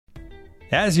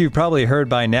As you've probably heard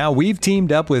by now, we've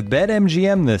teamed up with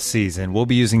BetMGM this season. We'll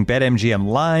be using BetMGM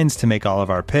lines to make all of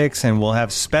our picks, and we'll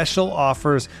have special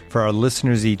offers for our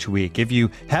listeners each week. If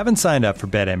you haven't signed up for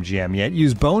BetMGM yet,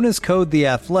 use bonus code The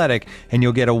Athletic, and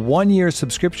you'll get a 1-year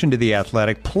subscription to The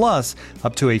Athletic, plus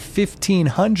up to a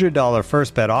 $1,500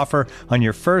 first bet offer on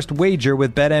your first wager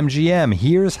with BetMGM.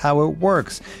 Here's how it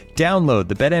works. Download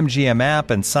the BetMGM app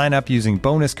and sign up using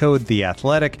bonus code The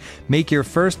Athletic. Make your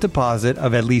first deposit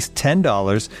of at least $10.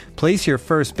 Place your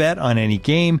first bet on any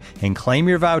game and claim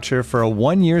your voucher for a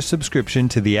 1-year subscription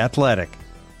to The Athletic.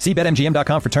 See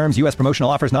BetMGM.com for terms. U.S. promotional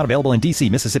offers not available in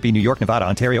D.C., Mississippi, New York, Nevada,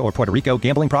 Ontario, or Puerto Rico.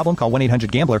 Gambling problem? Call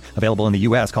 1-800-GAMBLER. Available in the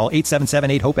U.S. Call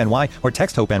 877-8-HOPE-NY or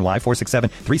text HOPE-NY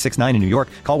 467-369 in New York.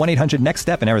 Call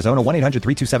 1-800-NEXT-STEP in Arizona.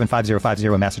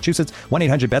 1-800-327-5050 in Massachusetts.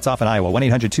 1-800-BETS-OFF in Iowa.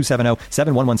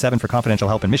 1-800-270-7117 for confidential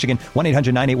help in Michigan.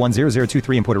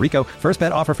 1-800-981-0023 in Puerto Rico. First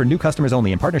bet offer for new customers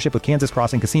only in partnership with Kansas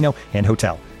Crossing Casino and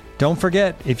Hotel. Don't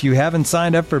forget, if you haven't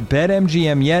signed up for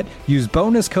BetMGM yet, use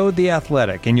bonus code The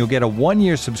Athletic, and you'll get a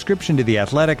 1-year subscription to The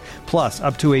Athletic, plus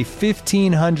up to a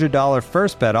 $1,500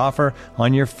 first bet offer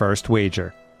on your first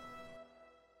wager.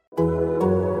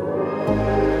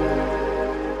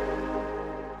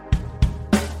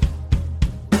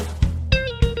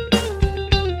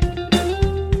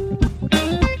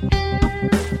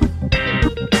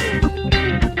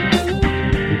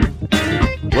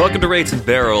 Welcome to Rates and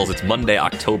Barrels. It's Monday,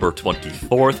 October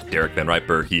 24th. Derek Van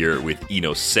Riper here with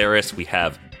Eno Saris. We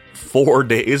have 4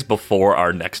 days before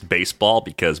our next baseball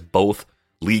because both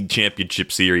league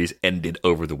championship series ended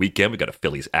over the weekend. We got a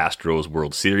Phillies-Astros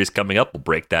World Series coming up. We'll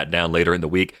break that down later in the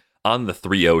week. On the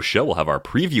 3-0 show, we'll have our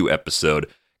preview episode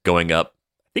going up.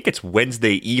 I think it's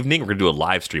Wednesday evening. We're going to do a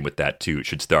live stream with that too. It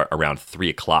should start around 3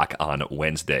 o'clock on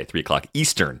Wednesday, 3 o'clock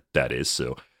Eastern, that is.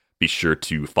 So be sure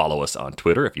to follow us on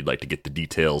Twitter if you'd like to get the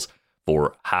details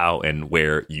for how and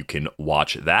where you can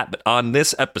watch that. But on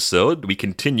this episode, we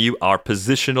continue our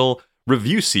positional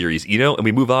review series, and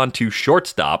we move on to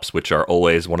shortstops, which are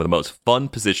always one of the most fun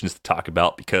positions to talk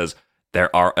about because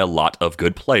there are a lot of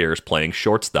good players playing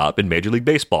shortstop in Major League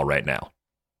Baseball right now.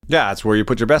 Yeah, that's where you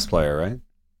put your best player, right?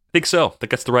 I think so. I think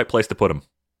that's the right place to put him.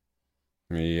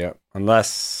 Yep.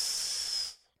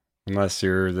 Unless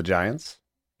you're the Giants.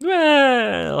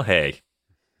 Well, hey.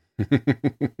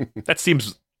 That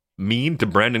seems mean to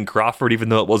Brandon Crawford, even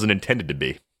though it wasn't intended to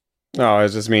be. No, it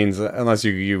just means unless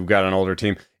you've got an older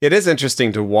team. It is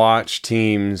interesting to watch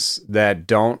teams that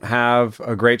don't have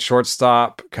a great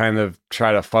shortstop kind of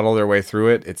try to fuddle their way through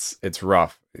it. It's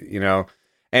rough,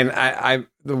 And I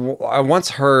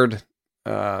once heard,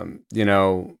 from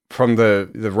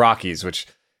the Rockies, which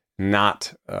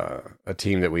not a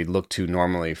team that we look to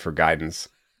normally for guidance,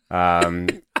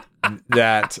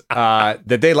 that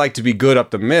they like to be good up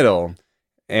the middle.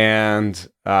 And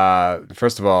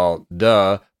first of all,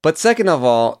 duh. But second of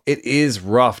all, it is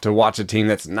rough to watch a team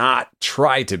that's not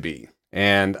tried to be.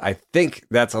 And I think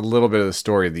that's a little bit of the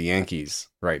story of the Yankees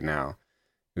right now.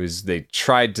 They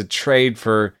tried to trade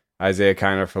for Isaiah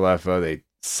Kiner-Falefa. They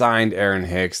signed Aaron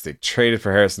Hicks. They traded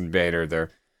for Harrison Bader. They're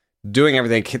doing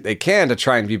everything they can to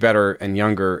try and be better and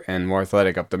younger and more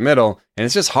athletic up the middle. And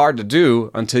it's just hard to do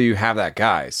until you have that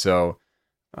guy. So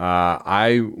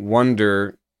I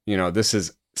wonder, this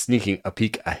is sneaking a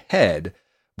peek ahead,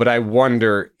 but I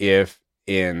wonder if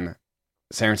in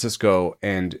San Francisco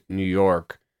and New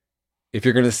York, if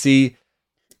you're going to see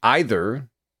either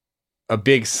a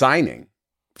big signing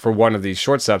for one of these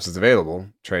shortstops that's available,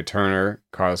 Trey Turner,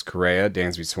 Carlos Correa,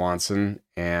 Dansby Swanson,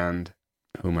 and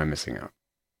who am I missing out?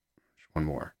 One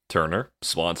more. Turner,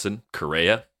 Swanson,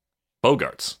 Correa,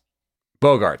 Bogarts.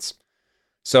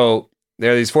 So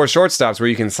there are these 4 shortstops where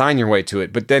you can sign your way to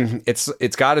it, but then it's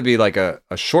got to be like a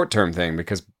short-term thing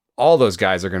because all those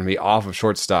guys are going to be off of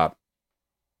shortstop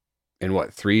in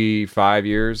 3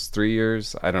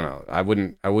 years? I don't know. I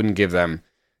wouldn't give them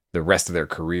the rest of their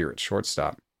career at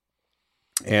shortstop.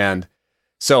 And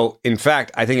so, in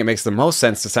fact, I think it makes the most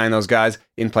sense to sign those guys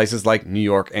in places like New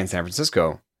York and San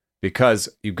Francisco because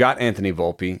you've got Anthony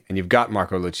Volpe and you've got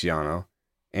Marco Luciano,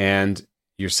 and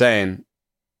you're saying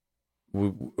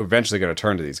we're eventually going to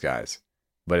turn to these guys.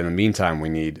 But in the meantime, we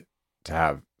need to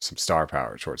have some star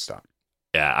power at shortstop.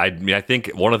 Yeah, I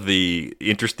think one of the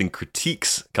interesting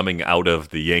critiques coming out of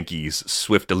the Yankees'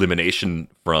 swift elimination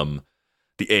from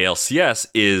the ALCS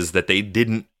is that they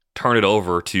didn't turn it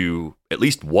over to at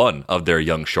least one of their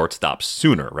young shortstops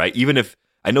sooner, right? Even if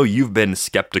I know you've been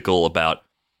skeptical about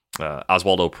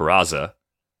Oswaldo Peraza,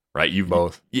 right?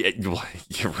 Both. Yeah,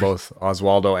 both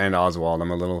Oswaldo and Oswald.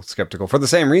 I'm a little skeptical for the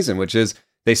same reason, which is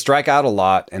they strike out a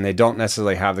lot and they don't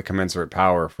necessarily have the commensurate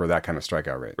power for that kind of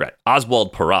strikeout rate. Right.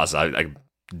 Oswald Peraza, I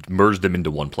merged them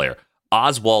into one player.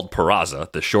 Oswald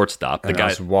Peraza, the shortstop, and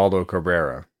Oswaldo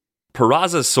Cabrera.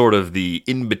 Peraza's sort of the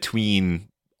in-between,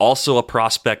 also a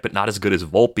prospect, but not as good as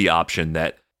Volpe option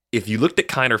that if you looked at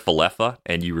Kiner Falefa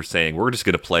and you were saying, we're just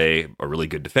going to play a really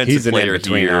good defensive player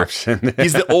here. Option.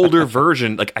 He's the older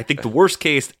version. Like, I think the worst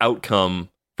case outcome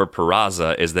for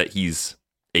Peraza is that he's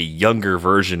a younger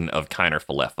version of Kiner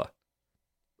Falefa.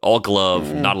 All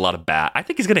glove, not a lot of bat. I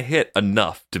think he's going to hit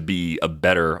enough to be a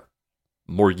better,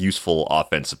 more useful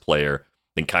offensive player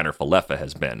than Kiner Falefa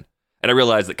has been. And I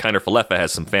realize that Kiner Falefa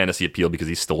has some fantasy appeal because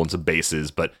he's stolen some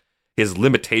bases, but his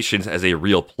limitations as a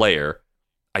real player,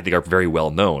 I think, are very well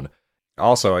known.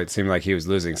 Also, it seemed like he was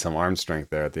losing some arm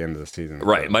strength there at the end of the season.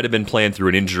 Right. Might have been playing through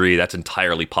an injury. That's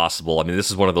entirely possible. I mean,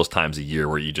 this is one of those times a year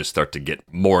where you just start to get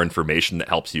more information that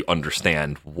helps you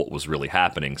understand what was really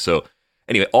happening. So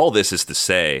anyway, all this is to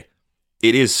say,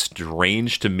 it is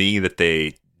strange to me that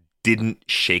they didn't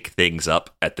shake things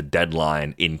up at the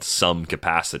deadline in some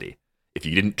capacity. If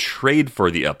you didn't trade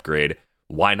for the upgrade,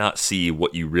 why not see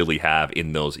what you really have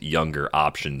in those younger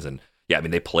options? And yeah, I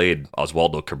mean, they played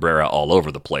Oswaldo Cabrera all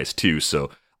over the place too. So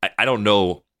I don't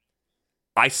know.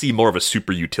 I see more of a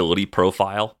super utility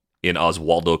profile in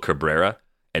Oswaldo Cabrera,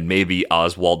 and maybe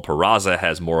Oswald Peraza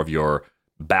has more of your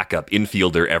backup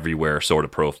infielder everywhere sort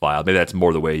of profile. Maybe that's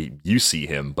more the way you see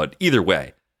him, but either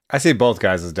way. I see both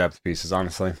guys as depth pieces,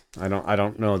 honestly. I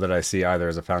don't know that I see either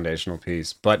as a foundational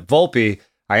piece. But Volpe,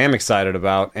 I am excited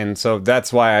about, and so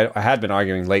that's why I had been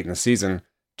arguing late in the season,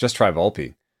 just try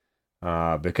Volpe.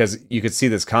 Because you could see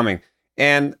this coming.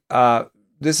 And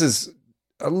this is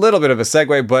a little bit of a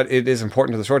segue, but it is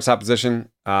important to the shortstop position,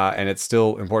 and it's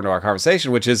still important to our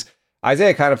conversation, which is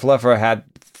Isaiah Kiner Falefa had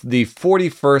the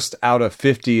 41st out of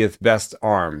 50th best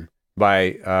arm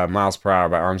by miles per hour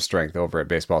by arm strength over at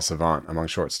Baseball Savant among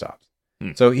shortstops.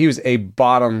 So he was a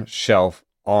bottom shelf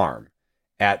arm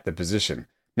at the position.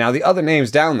 Now, the other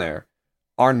names down there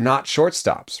are not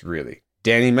shortstops, really.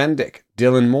 Danny Mendick,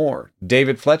 Dylan Moore,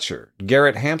 David Fletcher,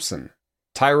 Garrett Hampson,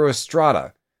 Tyro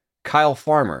Estrada, Kyle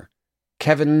Farmer,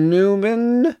 Kevin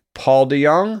Newman, Paul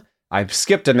DeYoung. I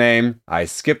skipped a name.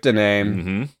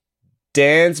 Mm-hmm.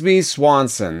 Dansby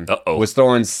Swanson was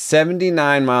throwing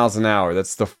 79 miles an hour.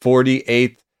 That's the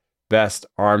 48th best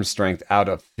arm strength out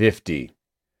of 50.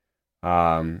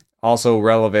 Also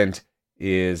relevant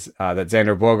is that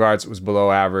Xander Bogaerts was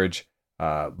below average,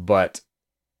 but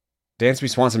Dansby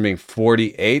Swanson being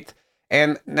 48th.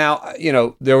 And now, you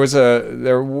know, there was a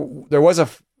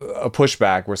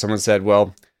pushback where someone said,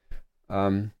 well,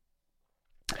 how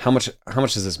much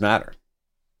does this matter?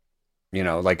 You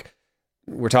know, like,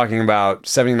 we're talking about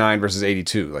 79 versus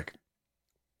 82. Like,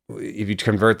 if you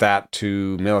convert that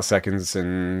to milliseconds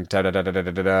and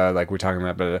like we're talking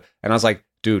about, and I was like,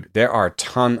 dude, there are a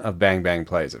ton of bang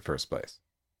plays at first base.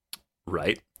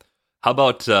 Right. How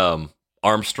about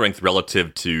arm strength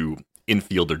relative to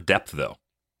infielder depth, though?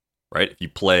 Right? If you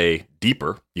play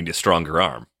deeper, you need a stronger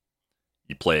arm.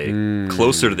 You play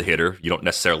closer to the hitter, you don't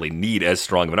necessarily need as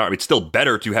strong of an arm. It's still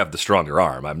better to have the stronger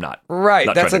arm. I'm not right.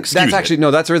 Not that's actually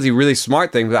no. That's a really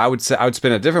smart thing. But I would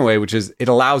spin a different way, which is it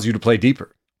allows you to play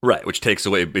deeper. Right, which takes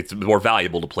away. It's more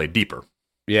valuable to play deeper.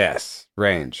 Yes,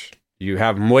 range. You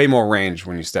have way more range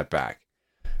when you step back.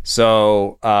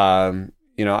 So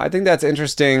you know, I think that's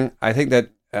interesting. I think that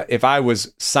if I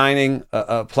was signing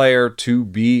a player to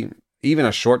be even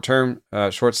a short-term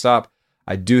shortstop,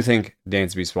 I do think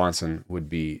Dansby Swanson would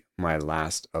be my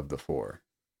last of the four.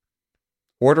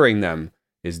 Ordering them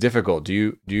is difficult.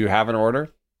 Do you have an order?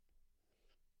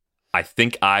 I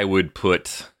think I would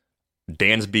put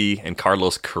Dansby and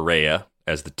Carlos Correa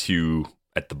as the two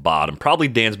at the bottom. Probably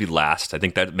Dansby last. I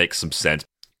think that makes some sense.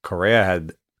 Correa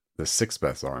had the sixth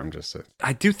best arm.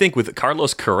 I do think with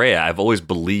Carlos Correa, I've always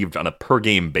believed on a per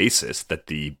game basis that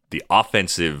the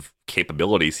offensive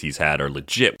capabilities he's had are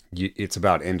legit. It's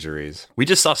about injuries. We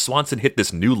just saw Swanson hit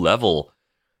this new level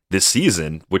this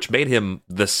season, which made him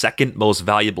the second most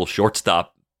valuable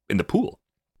shortstop in the pool.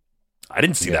 I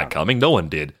didn't see that coming. No one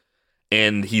did.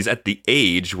 And he's at the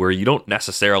age where you don't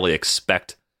necessarily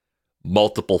expect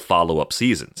multiple follow-up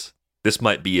seasons. This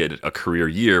might be a career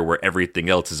year where everything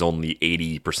else is only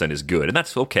 80% as good. And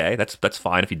that's okay. That's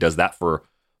fine if he does that for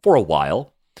a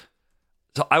while.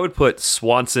 So I would put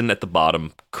Swanson at the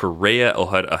bottom, Correa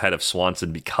ahead of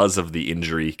Swanson because of the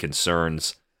injury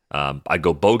concerns. I'd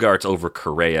go Bogaerts over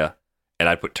Correa, and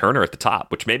I'd put Turner at the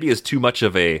top, which maybe is too much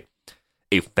of a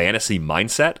fantasy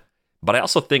mindset. But I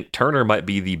also think Turner might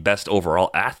be the best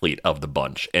overall athlete of the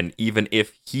bunch. And even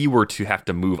if he were to have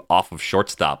to move off of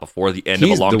shortstop before the end of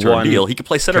a long-term deal, he could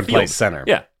play center field.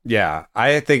 Yeah.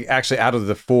 I think actually out of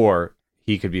the four,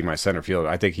 he could be my center fielder.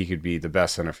 I think he could be the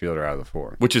best center fielder out of the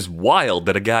four. Which is wild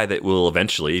that a guy that will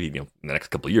eventually, in the next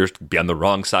couple of years, be on the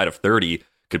wrong side of 30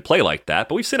 could play like that.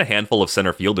 But we've seen a handful of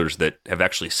center fielders that have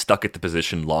actually stuck at the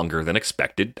position longer than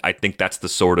expected. I think that's the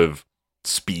sort of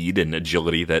speed and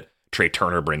agility that Trey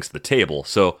Turner brings to the table.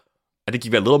 So I think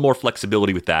you've got a little more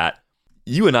flexibility with that.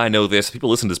 You and I know this. People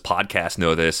listen to this podcast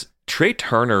know this. Trey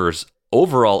Turner's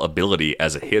overall ability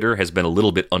as a hitter has been a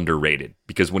little bit underrated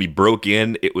because when he broke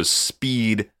in, it was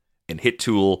speed and hit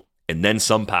tool and then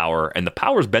some power. And the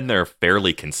power's been there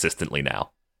fairly consistently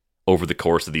now over the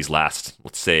course of these last,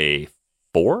 let's say,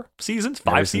 5 seasons.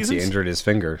 Since he injured his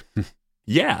finger.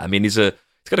 Yeah, I mean, he's got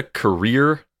a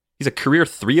career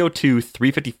 302,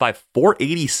 355,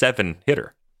 487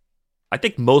 hitter. I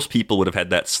think most people would have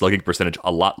had that slugging percentage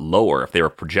a lot lower if they were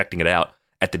projecting it out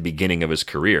at the beginning of his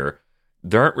career.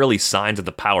 There aren't really signs of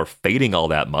the power fading all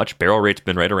that much. Barrel rate's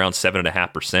been right around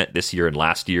 7.5% this year, and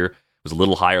last year it was a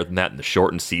little higher than that in the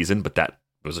shortened season, but that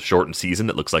was a shortened season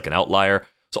that looks like an outlier.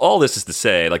 So all this is to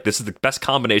say, like, this is the best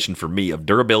combination for me of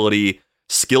durability,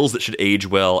 skills that should age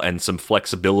well, and some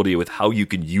flexibility with how you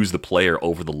can use the player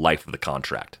over the life of the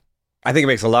contract. I think it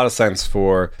makes a lot of sense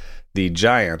for the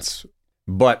Giants,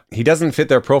 but he doesn't fit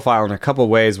their profile in a couple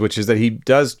ways, which is that he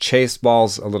does chase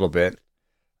balls a little bit,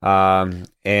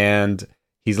 and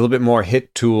he's a little bit more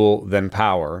hit tool than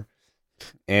power.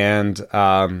 And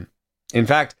in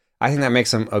fact, I think that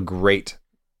makes him a great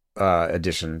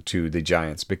addition to the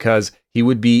Giants because he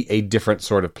would be a different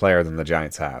sort of player than the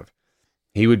Giants have.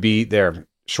 He would be their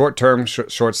short-term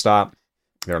shortstop,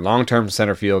 their long-term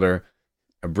center fielder,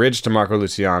 a bridge to Marco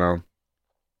Luciano,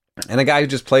 and a guy who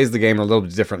just plays the game a little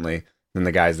bit differently than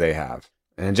the guys they have.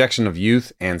 An injection of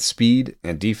youth and speed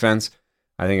and defense.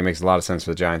 I think it makes a lot of sense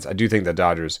for the Giants. I do think the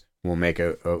Dodgers will make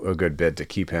a good bid to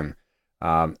keep him.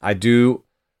 I do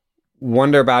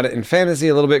wonder about it in fantasy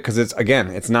a little bit because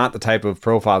it's not the type of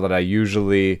profile that I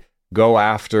usually go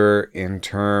after in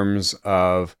terms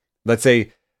of, let's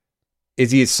say,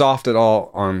 is he soft at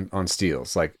all on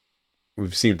steals? Like,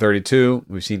 we've seen 32,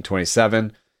 we've seen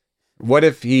 27. What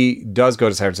if he does go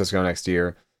to San Francisco next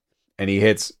year and he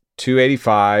hits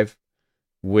 285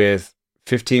 with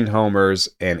 15 homers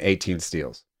and 18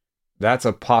 steals? That's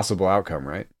a possible outcome,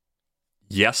 right?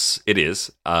 Yes, it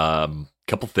is.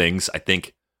 Couple things. I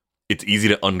think it's easy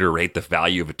to underrate the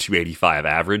value of a 285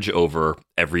 average over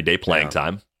everyday playing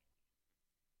time.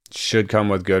 Should come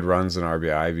with good runs and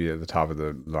RBI, be at the top of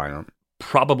the lineup.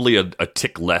 Probably a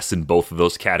tick less in both of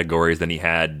those categories than he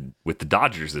had with the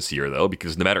Dodgers this year, though,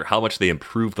 because no matter how much they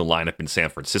improve the lineup in San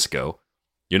Francisco,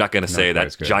 you're not going to say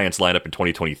that Giants lineup in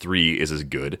 2023 is as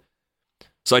good.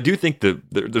 So I do think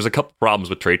there's a couple problems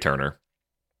with Trey Turner.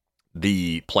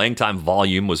 The playing time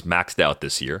volume was maxed out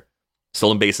this year.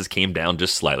 Stolen bases came down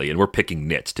just slightly, and we're picking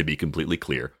nits, to be completely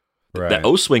clear. Right. That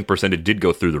O-swing percentage did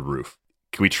go through the roof.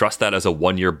 Can we trust that as a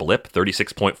one-year blip?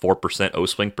 36.4%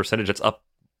 O-swing percentage. That's up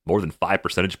more than 5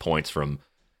 percentage points from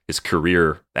his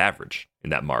career average in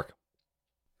that mark.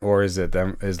 Or is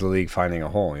the league finding a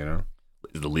hole,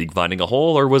 Is the league finding a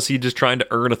hole, or was he just trying to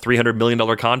earn a $300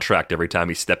 million contract every time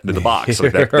he stepped into the box? So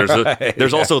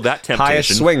there's also that temptation.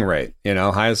 Highest swing rate.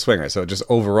 So just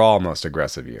overall most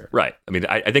aggressive year. Right. I mean,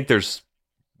 I think there's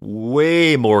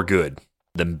way more good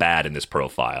than bad in this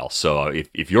profile. So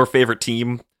if your favorite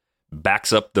team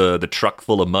backs up the truck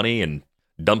full of money and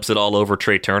dumps it all over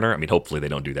Trey Turner, I mean, hopefully they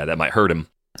don't do that. That might hurt him.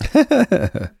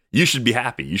 You should be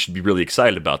happy. You should be really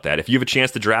excited about that. If you have a chance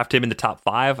to draft him in the top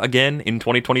 5 again in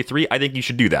 2023, I think you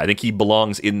should do that. I think he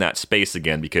belongs in that space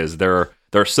again because there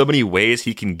are so many ways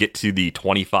he can get to the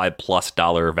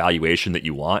 $25+ valuation that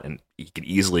you want, and he can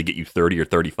easily get you 30 or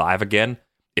 35 again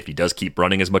if he does keep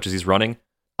running as much as he's running.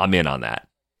 I'm in on that.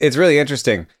 It's really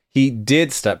interesting. He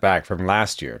did step back from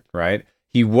last year, right?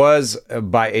 He was,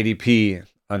 by ADP,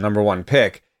 a number 1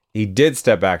 pick. He did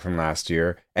step back from last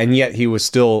year, and yet he was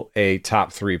still a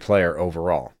top 3 player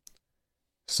overall.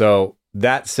 So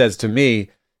that says to me,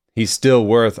 he's still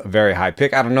worth a very high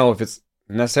pick. I don't know if it's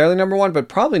necessarily number 1, but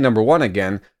probably number 1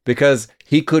 again, because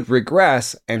he could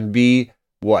regress and be,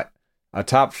 a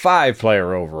top 5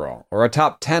 player overall, or a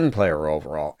top 10 player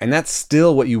overall. And that's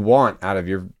still what you want out of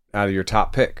your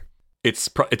top pick. It's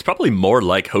probably more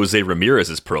like Jose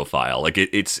Ramirez's profile. Like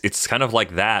it's kind of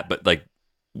like that, but like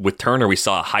with Turner, we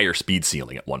saw a higher speed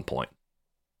ceiling at one point.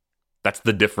 That's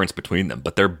the difference between them.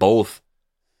 But they're both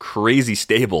crazy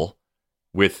stable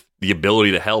with the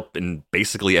ability to help in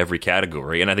basically every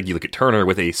category. And I think you look at Turner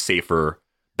with a safer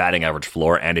batting average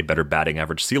floor and a better batting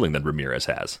average ceiling than Ramirez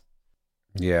has.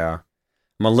 Yeah.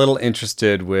 I'm a little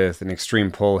interested with an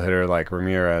extreme pull hitter like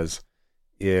Ramirez.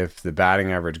 If the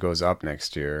batting average goes up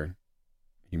next year,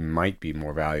 he might be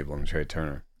more valuable than Trey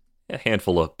Turner. A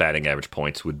handful of batting average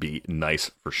points would be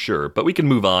nice for sure, but we can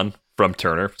move on from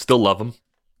Turner. Still love him.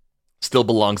 Still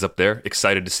belongs up there.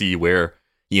 Excited to see where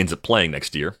he ends up playing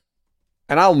next year.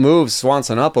 And I'll move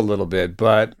Swanson up a little bit,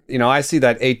 but, I see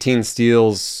that 18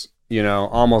 steals,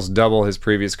 almost double his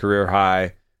previous career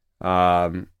high,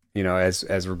 as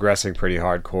regressing pretty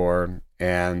hardcore.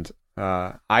 And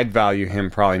I'd value him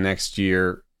probably next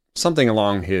year, something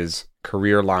along his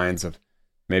career lines of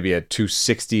maybe a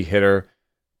 260 hitter,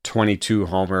 22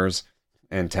 homers,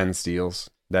 and 10 steals.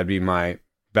 That'd be my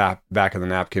back of the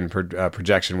napkin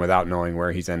projection without knowing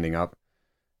where he's ending up.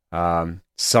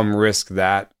 Some risk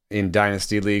that in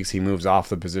dynasty leagues he moves off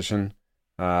the position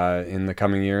in the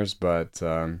coming years, but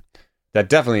that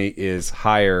definitely is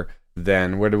higher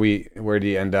than where do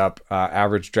you end up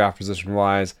average draft position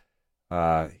wise?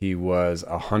 He was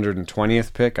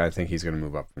 120th pick. I think he's going to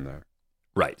move up from there.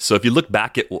 Right. So if you look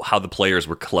back at how the players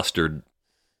were clustered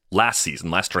last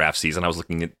draft season, I was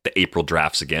looking at the April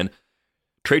drafts again.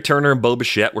 Trey Turner and Bo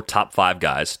Bichette were top 5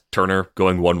 guys. Turner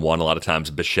going 1-1 a lot of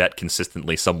times. Bichette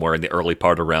consistently somewhere in the early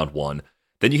part of round 1.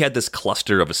 Then you had this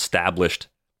cluster of established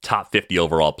top 50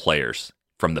 overall players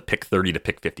from the pick 30 to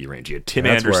pick 50 range. You had Tim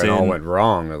Anderson. That's where it all went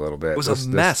wrong a little bit. It was a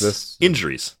mess.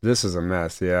 Injuries. This is a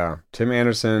mess, yeah. Tim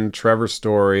Anderson, Trevor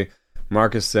Story,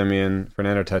 Marcus Semien,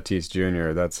 Fernando Tatis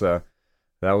Jr.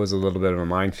 That was a little bit of a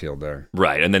minefield there.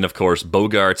 Right. And then, of course,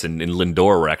 Bogarts and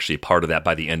Lindor were actually part of that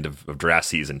by the end of draft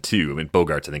season, too. I mean,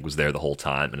 Bogarts, I think, was there the whole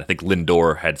time. And I think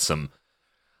Lindor had a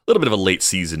little bit of a late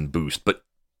season boost. But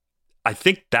I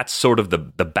think that's sort of the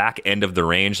back end of the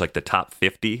range, like the top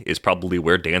 50 is probably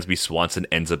where Dansby Swanson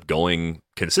ends up going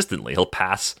consistently. He'll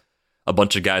pass a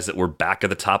bunch of guys that were back of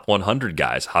the top 100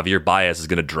 guys. Javier Baez is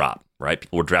going to drop, right?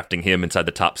 People were drafting him inside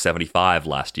the top 75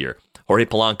 last year. Jorge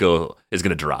Polanco is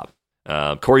going to drop.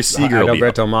 Corey Seager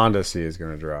Alberto Mondesi is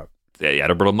going to drop. Yeah,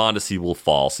 Alberto Mondesi will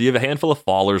fall. So you have a handful of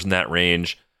fallers in that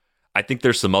range. I think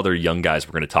there's some other young guys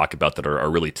we're going to talk about that are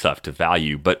really tough to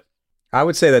value, but I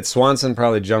would say that Swanson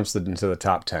probably jumps into the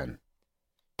top 10.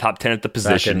 Top 10 at the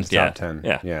position. Top 10.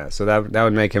 Yeah. So that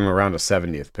would make him around a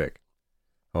 70th pick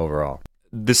overall.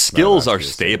 The skills are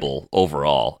stable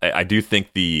overall. I do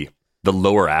think the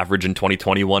lower average in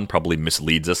 2021 probably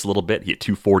misleads us a little bit. He hit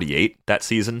 248 that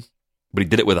season, but he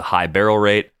did it with a high barrel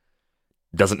rate.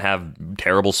 Doesn't have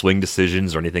terrible swing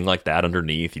decisions or anything like that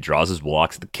underneath. He draws his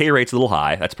walks. The K rate's a little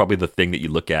high. That's probably the thing that you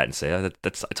look at and say,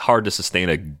 it's hard to sustain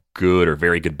a good or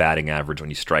very good batting average when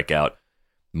you strike out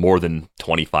more than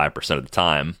 25% of the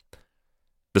time.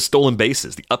 The stolen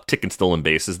bases, the uptick in stolen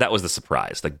bases, that was the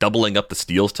surprise. Like doubling up the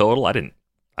steals total, I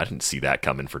didn't see that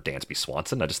coming for Dansby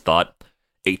Swanson. I just thought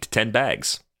 8 to 10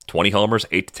 bags. 20 homers,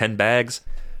 8 to 10 bags.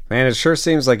 Man, it sure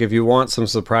seems like if you want some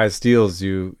surprise steals,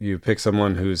 you pick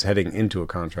someone who's heading into a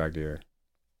contract year.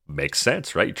 Makes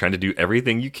sense, right? You're trying to do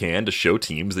everything you can to show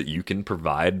teams that you can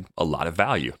provide a lot of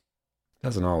value.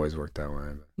 Doesn't always work that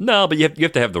way. No, but you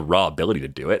have to have the raw ability to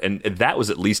do it, and that was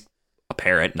at least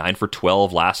apparent. 9 for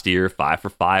 12 last year, 5 for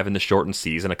 5 in the shortened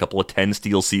season, a couple of 10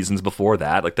 steal seasons before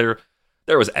that. Like there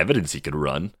was evidence he could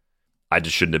run. I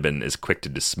just shouldn't have been as quick to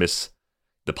dismiss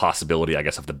the possibility, I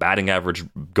guess, of the batting average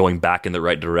going back in the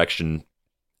right direction.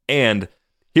 And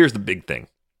here's the big thing.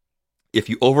 If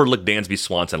you overlook Dansby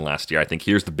Swanson last year, I think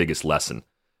here's the biggest lesson.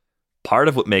 Part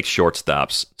of what makes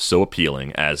shortstops so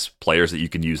appealing as players that you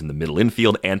can use in the middle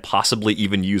infield and possibly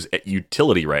even use at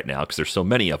utility right now, because there's so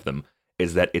many of them,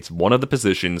 is that it's one of the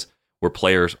positions where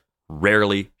players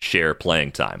rarely share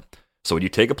playing time. So when you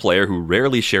take a player who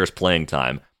rarely shares playing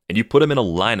time, and you put him in a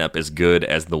lineup as good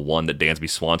as the one that Dansby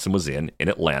Swanson was in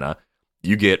Atlanta,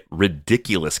 you get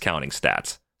ridiculous counting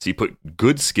stats. So you put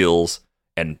good skills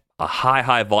and a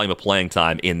high volume of playing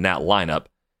time in that lineup,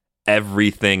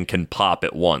 everything can pop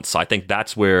at once. So I think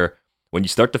that's where, when you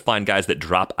start to find guys that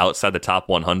drop outside the top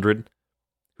 100,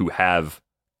 who have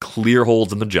clear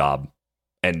holds in the job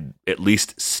and at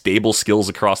least stable skills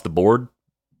across the board,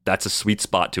 that's a sweet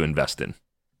spot to invest in.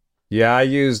 Yeah, I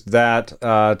used that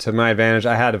to my advantage.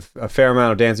 I had a fair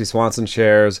amount of Dansby Swanson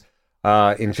shares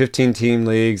in 15-team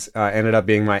leagues. Ended up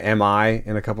being my MI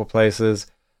in a couple places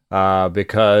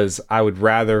because I would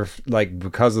rather,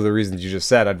 because of the reasons you just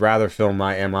said, I'd rather fill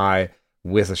my MI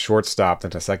with a shortstop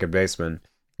than a second baseman.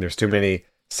 There's too many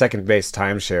second base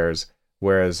timeshares,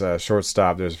 whereas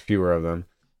shortstop, there's fewer of them.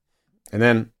 And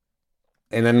then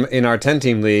in our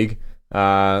 10-team league,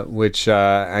 which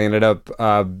I ended up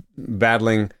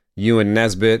battling you and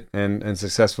Nesbitt and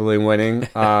successfully winning.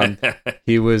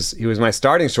 He was my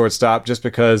starting shortstop just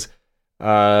because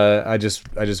I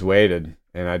just waited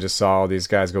and I just saw all these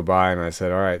guys go by and I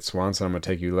said, all right, Swanson, I'm gonna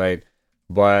take you late.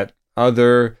 But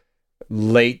other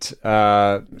late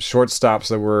shortstops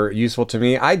that were useful to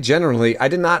me. I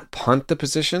did not punt the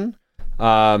position,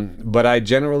 but I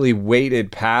generally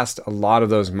waited past a lot of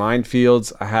those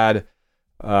minefields. I had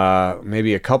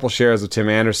maybe a couple shares of Tim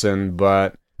Anderson,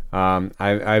 but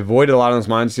I avoided a lot of those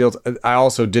minefields. I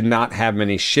also did not have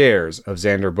many shares of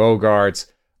Xander Bogaerts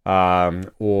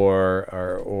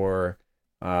or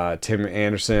Tim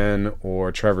Anderson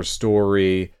or Trevor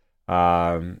Story,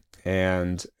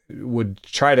 and would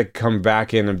try to come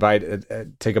back in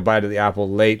and take a bite of the apple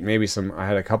late. Maybe I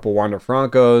had a couple Wander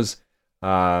Francos,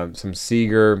 some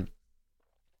Seager,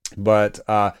 but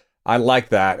I like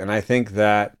that, and I think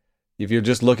that if you're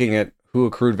just looking at who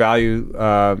accrued value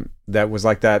that was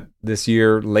like that this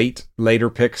year, later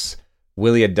picks,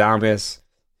 Willy Adames,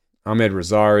 Ahmed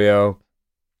Rosario,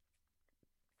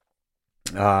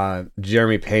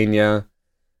 Jeremy Pena,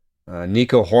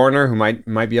 Nico Horner, who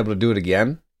might be able to do it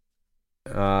again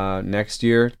next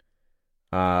year.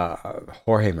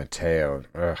 Jorge Mateo,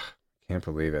 can't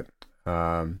believe it.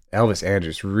 Elvis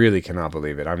Andrus, really cannot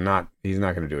believe it. He's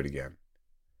not going to do it again.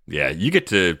 Yeah, you get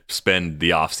to spend the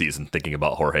offseason thinking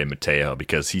about Jorge Mateo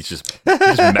because he just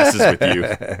messes with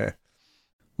you.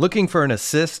 Looking for an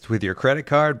assist with your credit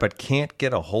card but can't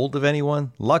get a hold of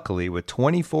anyone? Luckily, with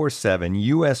 24/7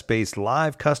 US-based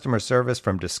live customer service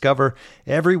from Discover,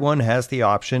 everyone has the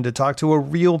option to talk to a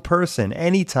real person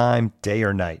anytime, day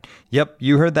or night. Yep,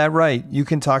 you heard that right. You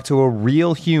can talk to a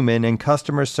real human in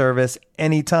customer service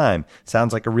anytime.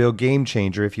 Sounds like a real game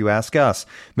changer if you ask us.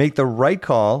 Make the right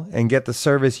call and get the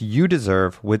service you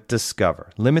deserve with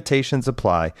Discover. Limitations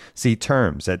apply. See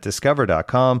terms at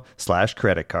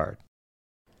discover.com/creditcard.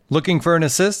 Looking for an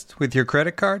assist with your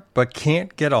credit card, but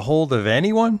can't get a hold of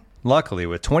anyone? Luckily,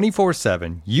 with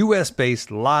 24/7 US-based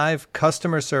live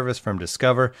customer service from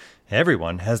Discover,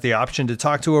 everyone has the option to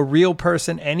talk to a real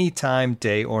person anytime,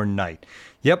 day or night.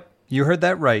 Yep, you heard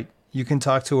that right. You can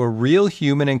talk to a real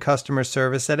human in customer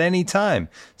service at any time.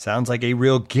 Sounds like a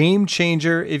real game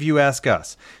changer if you ask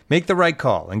us. Make the right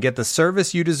call and get the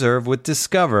service you deserve with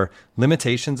Discover.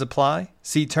 Limitations apply.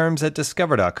 See terms at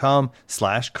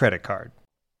discover.com/creditcard.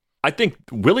 I think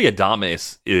Willy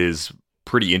Adames is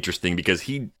pretty interesting because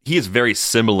he is very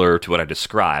similar to what I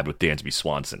described with Dansby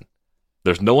Swanson.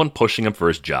 There's no one pushing him for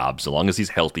his job. So long as he's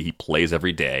healthy, he plays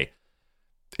every day.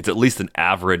 It's at least an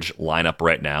average lineup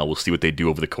right now. We'll see what they do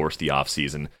over the course of the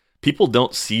offseason. People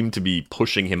don't seem to be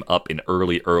pushing him up in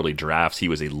early drafts. He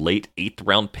was a late 8th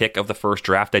round pick of the first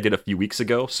draft I did a few weeks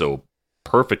ago, so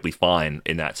perfectly fine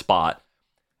in that spot.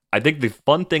 I think the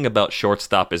fun thing about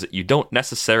shortstop is that you don't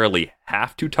necessarily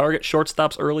have to target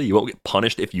shortstops early. You won't get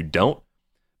punished if you don't,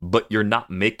 but you're not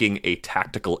making a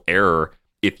tactical error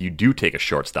if you do take a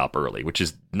shortstop early, which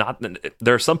is not...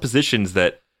 There are some positions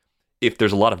that if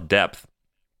there's a lot of depth,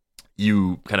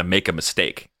 you kind of make a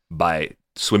mistake by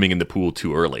swimming in the pool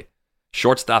too early.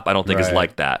 Shortstop, I don't think is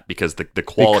like that because the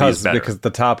quality is better. Because the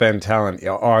top-end talent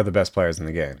are the best players in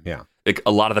the game, yeah.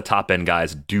 A lot of the top-end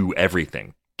guys do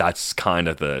everything. That's kind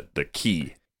of the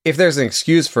key. If there's an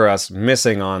excuse for us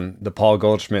missing on the Paul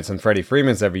Goldschmidts and Freddie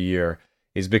Freemans every year,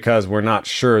 is because we're not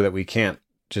sure that we can't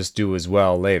just do as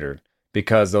well later.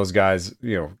 Because those guys,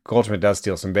 Goldschmidt does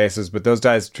steal some bases, but those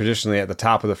guys traditionally at the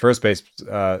top of the first base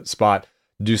spot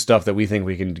do stuff that we think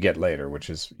we can get later,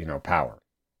 which is, power.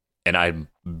 And I'm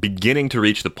beginning to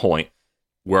reach the point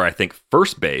where I think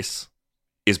first base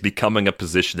is becoming a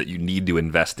position that you need to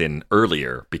invest in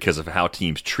earlier because of how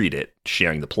teams treat it,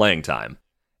 sharing the playing time.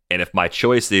 And if my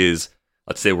choice is,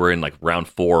 let's say we're in like round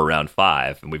 4 or round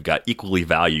 5, and we've got equally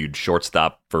valued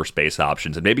shortstop first base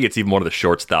options, and maybe it's even one of the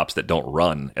shortstops that don't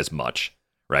run as much,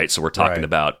 right? So we're talking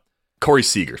about Corey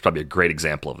Seager is probably a great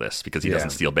example of this because he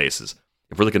doesn't steal bases.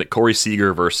 If we're looking at Corey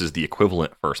Seager versus the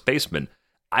equivalent first baseman,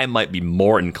 I might be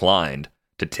more inclined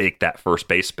to take that first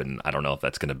baseman. I don't know if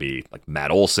that's going to be like Matt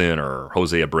Olson or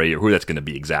Jose Abreu or who that's going to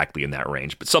be exactly in that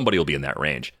range, but somebody will be in that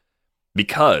range.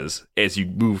 Because as you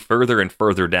move further and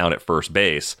further down at first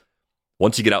base,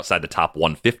 once you get outside the top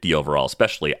 150 overall,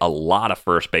 especially, a lot of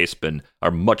first basemen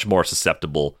are much more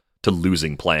susceptible to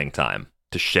losing playing time,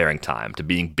 to sharing time, to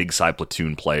being big side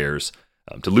platoon players,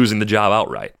 to losing the job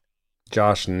outright.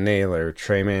 Josh Naylor,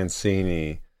 Trey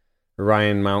Mancini,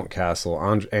 Ryan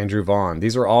Mountcastle, Andrew Vaughn.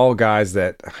 These are all guys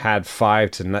that had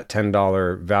 $5 to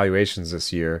 $10 valuations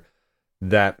this year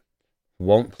that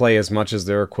won't play as much as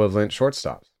their equivalent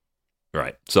shortstops.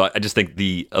 Right. So I just think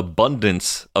the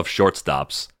abundance of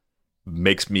shortstops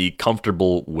makes me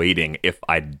comfortable waiting if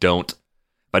I don't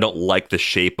like the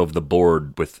shape of the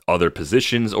board with other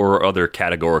positions or other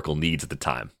categorical needs at the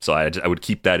time. So I would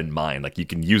keep that in mind. Like, you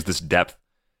can use this depth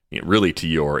really to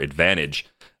your advantage.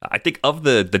 I think of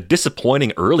the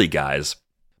disappointing early guys,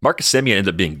 Marcus Semien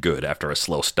ended up being good after a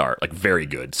slow start, like very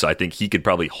good. So I think he could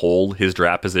probably hold his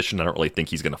draft position. I don't really think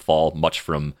he's going to fall much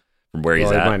from where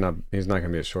he's at. He's not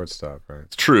going to be a shortstop, right?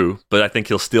 It's true, but I think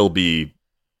he'll still be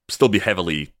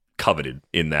heavily coveted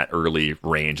in that early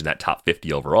range, in that top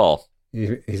 50 overall.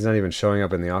 He's not even showing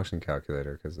up in the auction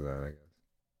calculator because of that, I guess.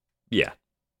 Yeah.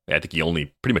 I think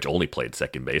he pretty much only played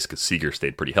second base because Seager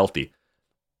stayed pretty healthy.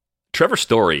 Trevor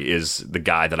Story is the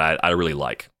guy that I really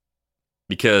like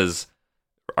because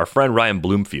our friend Ryan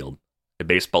Bloomfield at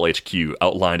Baseball HQ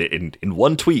outlined it in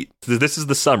one tweet. This is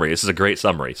the summary. This is a great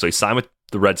summary. So he signed with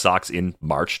the Red Sox in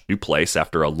March, new place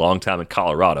after a long time in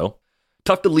Colorado.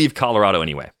 Tough to leave Colorado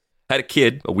anyway. Had a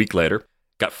kid a week later,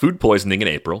 got food poisoning in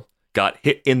April, got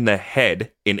hit in the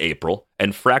head in April,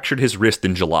 and fractured his wrist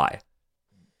in July.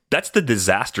 That's the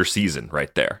disaster season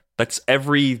right there. That's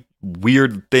every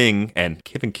weird thing, and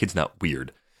having kids not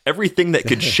weird. Everything that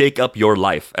could shake up your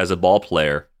life as a ball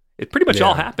player, it pretty much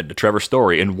all happened to Trevor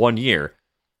Story in 1 year.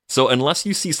 So unless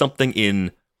you see something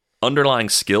in underlying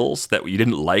skills that you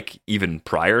didn't like even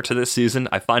prior to this season,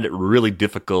 I find it really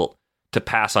difficult to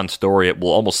pass on Story. It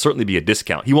will almost certainly be a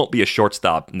discount. He won't be a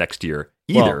shortstop next year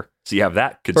either. Well, so you have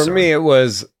that concern. For me, it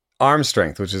was arm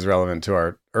strength, which is relevant to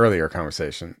our earlier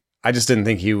conversation. I just didn't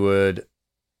think he would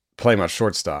play much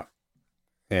shortstop.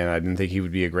 And I didn't think he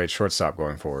would be a great shortstop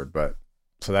going forward. But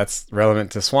so that's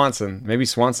relevant to Swanson. Maybe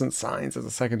Swanson signs as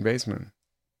a second baseman.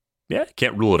 Yeah,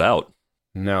 can't rule it out.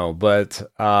 No, but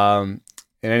in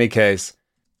any case,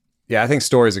 yeah, I think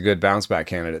Story's a good bounce back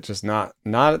candidate. Just not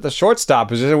at the shortstop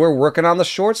position. We're working on the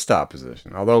shortstop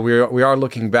position, although we are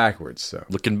looking backwards. So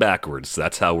looking backwards,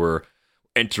 that's how we're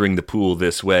entering the pool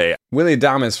this way. Willy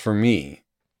Adames for me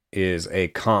is a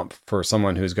comp for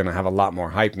someone who's going to have a lot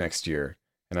more hype next year,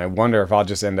 and I wonder if I'll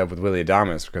just end up with Willy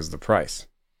Adames because of the price.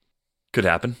 Could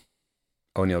happen.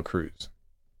 O'Neal Cruz.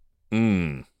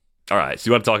 All right, so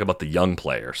you want to talk about the young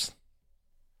players?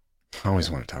 I always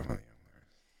want to talk about the young players.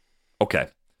 Okay.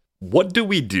 What do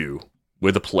we do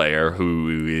with a player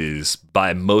who is,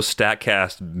 by most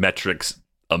StatCast metrics,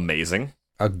 amazing?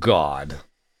 A god.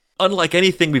 Unlike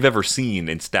anything we've ever seen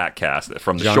in StatCast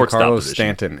from the shortstop Giancarlo position.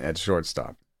 Stanton at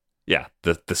shortstop. Yeah,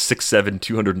 the 6'7",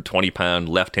 220-pound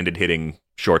left-handed hitting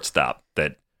shortstop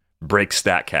that breaks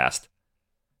StatCast.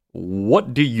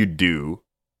 What do you do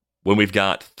when we've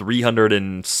got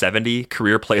 370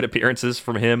 career plate appearances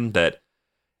from him that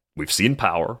we've seen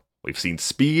power, we've seen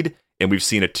speed, and we've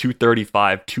seen a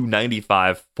 235,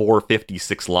 295,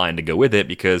 456 line to go with it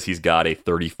because he's got a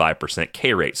 35%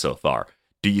 K rate so far.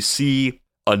 Do you see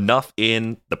enough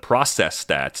in the process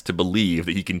stats to believe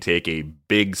that he can take a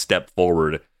big step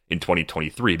forward in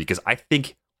 2023? Because I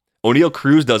think O'Neal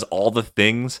Cruz does all the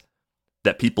things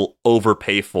that people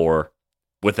overpay for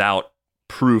without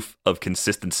proof of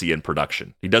consistency in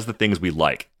production. He does the things we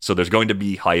like. So there's going to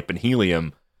be hype and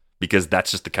helium because that's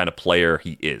just the kind of player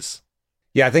he is.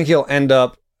 Yeah, I think he'll end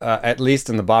up at least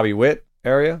in the Bobby Witt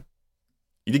area.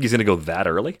 You think he's going to go that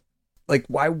early? Like,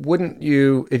 why wouldn't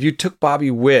you, if you took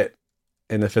Bobby Witt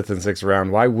in the 5th and 6th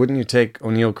round, why wouldn't you take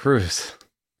O'Neal Cruz?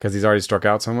 Because he's already struck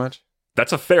out so much?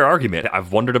 That's a fair argument.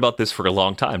 I've wondered about this for a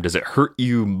long time. Does it hurt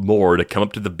you more to come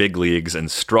up to the big leagues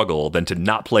and struggle than to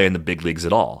not play in the big leagues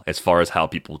at all, as far as how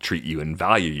people treat you and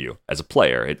value you as a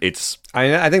player?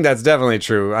 I think that's definitely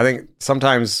true. I think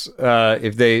sometimes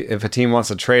if a team wants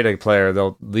to trade a player,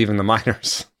 they'll leave in the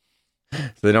minors. So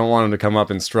they don't want him to come up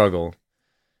and struggle.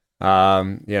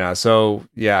 I do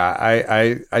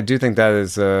think that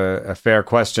is a fair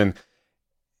question.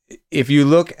 If you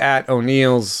look at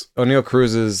O'Neal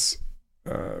Cruz's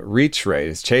reach rate,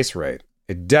 his chase rate,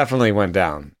 it definitely went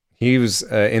down. He was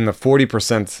in the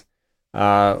 40%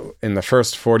 in the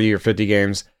first 40 or 50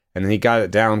 games, and then he got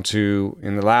it down to,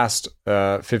 in the last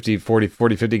 50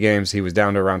 games, he was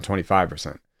down to around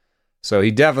 25%. So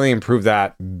he definitely improved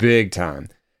that big time.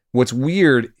 What's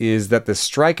weird is that the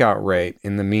strikeout rate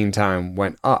in the meantime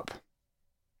went up.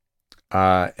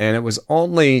 And it was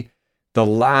only the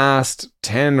last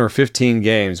 10 or 15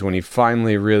 games when he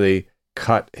finally really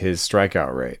cut his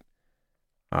strikeout rate.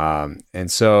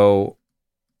 And so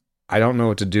I don't know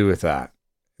what to do with that.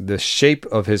 The shape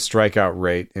of his strikeout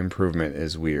rate improvement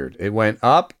is weird. It went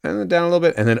up and then down a little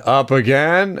bit, and then up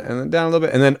again, and then down a little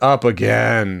bit, and then up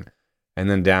again, and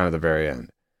then down at the very end.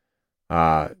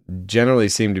 Generally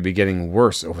seemed to be getting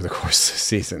worse over the course of the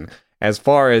season. As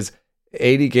far as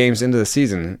 80 games into the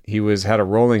season, he had a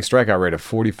rolling strikeout rate of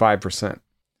 45%.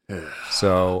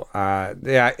 So,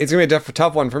 it's going to be a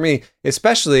tough one for me,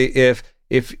 especially if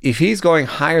he's going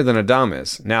higher than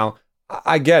Adames. Now,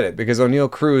 I get it, because O'Neal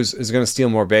Cruz is going to steal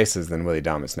more bases than Willy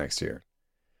Adames next year.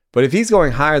 But if he's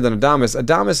going higher than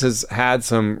Adames has had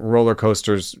some roller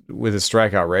coasters with his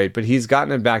strikeout rate, but he's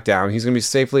gotten it back down. He's going to be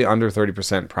safely under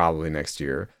 30% probably next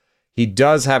year. He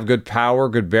does have good power,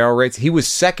 good barrel rates. He was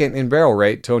second in barrel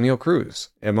rate to O'Neill Cruz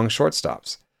among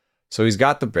shortstops. So he's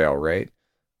got the barrel rate.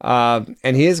 And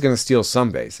he is going to steal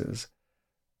some bases.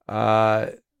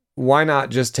 Why not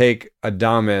just take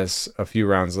Adames a few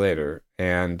rounds later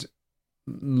and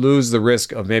lose the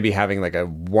risk of maybe having like a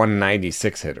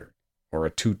 196 hitter or a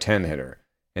 210 hitter?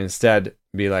 Instead,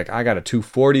 be like, I got a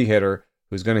 240 hitter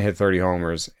who's going to hit 30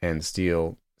 homers and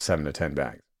steal 7 to 10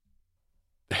 bags.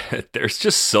 There's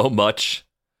just so much.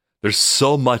 There's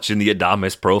so much in the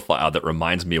Adames profile that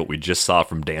reminds me of what we just saw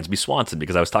from Dansby Swanson,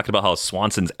 because I was talking about how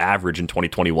Swanson's average in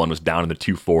 2021 was down in the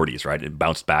 240s, right? It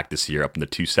bounced back this year up in the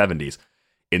 270s.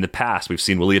 In the past, we've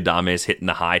seen Willy Adames hitting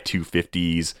the high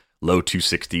 250s, low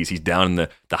 260s. He's down in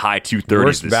the high 230s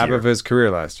Worst this BABIP year. of his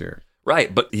career last year.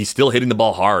 Right, but he's still hitting the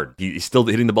ball hard. He's still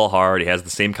hitting the ball hard. He has the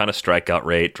same kind of strikeout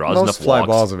rate, draws Most enough fly walks.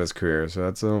 balls of his career, so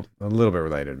that's a little bit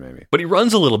related maybe. But he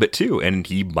runs a little bit too, and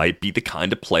he might be the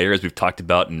kind of player, as we've talked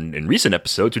about in recent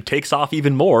episodes, who takes off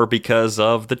even more because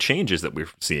of the changes that we're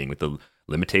seeing with the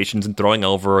limitations in throwing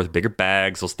over, the bigger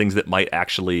bags, those things that might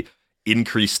actually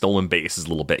increase stolen bases a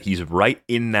little bit. He's right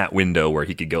in that window where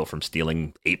he could go from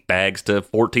stealing 8 bags to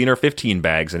 14 or 15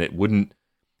 bags, and it wouldn't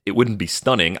be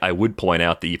stunning. I would point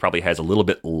out that he probably has a little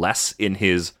bit less in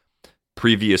his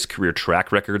previous career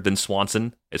track record than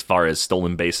Swanson as far as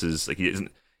stolen bases. Like he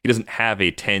doesn't have a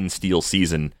 10 steal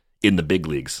season in the big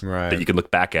leagues right. that you can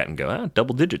look back at and go,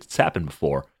 double digits, it's happened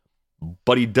before.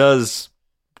 But he does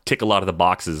tick a lot of the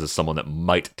boxes as someone that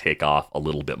might take off a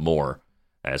little bit more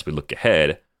as we look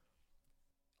ahead.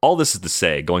 All this is to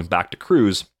say, going back to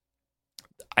Cruz,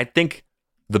 I think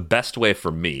the best way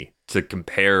for me to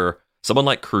compare someone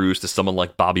like Cruz to someone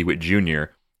like Bobby Witt Jr.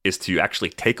 is to actually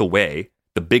take away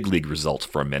the big league results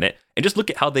for a minute and just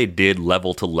look at how they did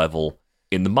level to level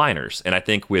in the minors. And I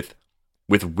think with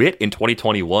Witt in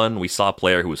 2021, we saw a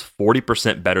player who was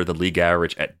 40% better than league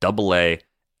average at AA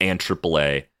and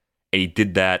AAA. And he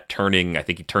did that I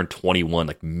think he turned 21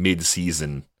 like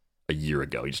mid-season a year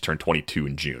ago. He just turned 22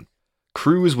 in June.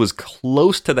 Cruz was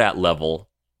close to that level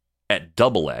at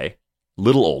AA,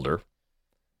 little older,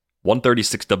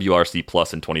 136 WRC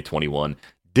plus in 2021,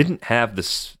 didn't have the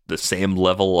same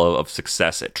level of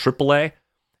success at AAA,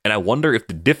 and I wonder if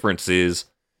the difference is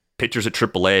pitchers at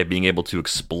AAA being able to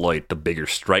exploit the bigger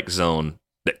strike zone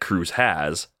that Cruz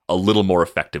has a little more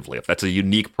effectively, if that's a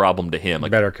unique problem to him.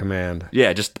 Like, better command.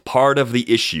 Yeah, just part of the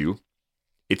issue.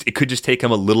 It could just take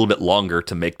him a little bit longer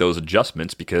to make those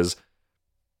adjustments because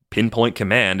pinpoint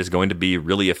command is going to be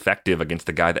really effective against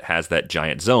the guy that has that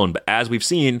giant zone. But as we've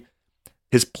seen,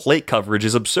 his plate coverage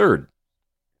is absurd.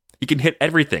 He can hit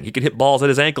everything. He can hit balls at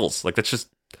his ankles. Like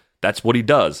that's what he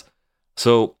does.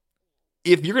 So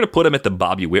if you're going to put him at the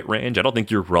Bobby Witt range, I don't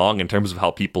think you're wrong in terms of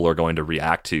how people are going to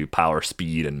react to power,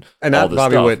 speed, and all this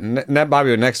stuff. That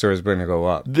Bobby Witt next year is going to go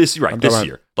up. This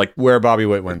year. Like where Bobby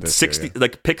Witt went this 60, year. Yeah.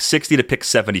 like pick 60 to pick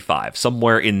 75,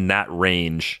 somewhere in that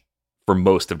range for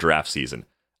most of draft season.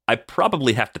 I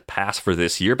probably have to pass for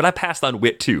this year, but I passed on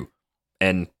Witt too.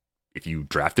 And if you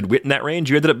drafted Witt in that range,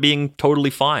 you ended up being totally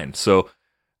fine. So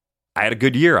I had a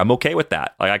good year. I'm okay with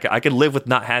that. Like I can live with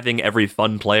not having every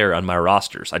fun player on my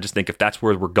rosters. I just think if that's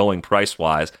where we're going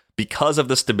price-wise, because of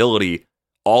the stability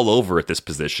all over at this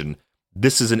position,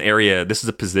 this is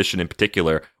a position in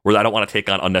particular where I don't want to take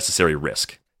on unnecessary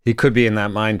risk. He could be in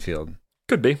that minefield.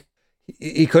 Could be.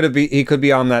 He could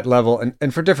be on that level,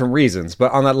 and for different reasons,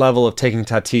 but on that level of taking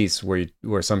Tatis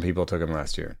where some people took him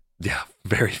last year. Yeah,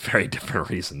 very, very different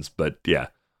reasons, but yeah.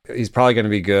 He's probably going to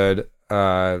be good.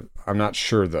 I'm not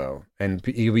sure, though. And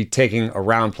he'll be taking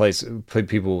around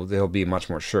people, they'll be much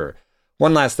more sure.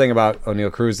 One last thing about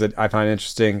O'Neill Cruz that I find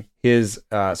interesting, his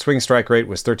swing strike rate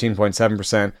was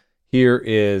 13.7%. Here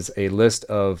is a list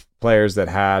of players that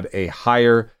had a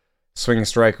higher swing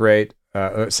strike rate,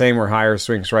 same or higher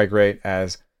swing strike rate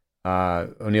as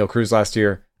O'Neill Cruz last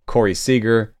year. Corey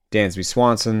Seager, Dansby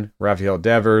Swanson, Rafael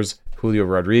Devers, Julio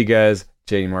Rodriguez,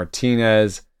 JD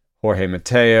Martinez, Jorge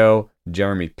Mateo,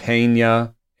 Jeremy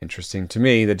Pena. Interesting to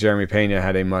me that Jeremy Pena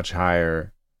had a much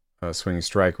higher swing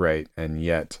strike rate and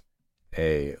yet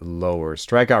a lower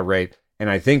strikeout rate. And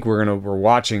I think we're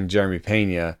watching Jeremy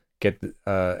Pena get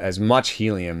as much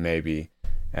helium maybe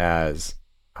as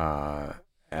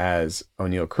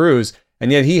O'Neill Cruz,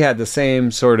 and yet he had the same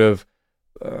sort of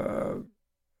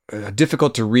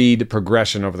difficult to read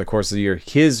progression over the course of the year.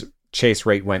 His chase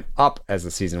rate went up as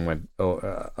the season went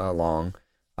along,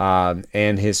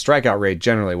 and his strikeout rate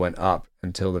generally went up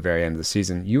until the very end of the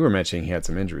season. You were mentioning he had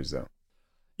some injuries, though.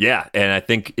 Yeah, and I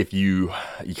think if you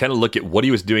kind of look at what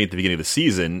he was doing at the beginning of the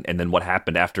season and then what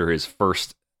happened after his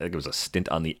first, I think it was a stint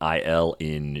on the IL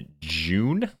in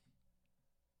June.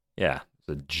 Yeah, it's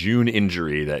a June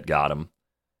injury that got him.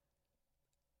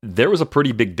 There was a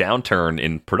pretty big downturn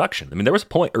in production. I mean, there was a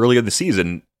point earlier in the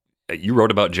season, you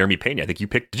wrote about Jeremy Pena. I think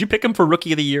did you pick him for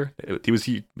Rookie of the Year? He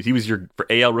was your for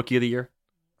AL Rookie of the Year?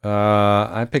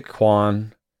 I picked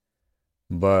Kwan.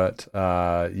 But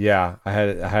yeah, I had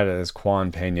it as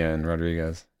Kwan, Pena, and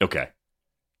Rodriguez. Okay.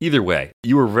 Either way,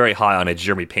 you were very high on a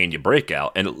Jeremy Pena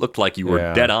breakout, and it looked like you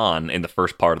were dead on in the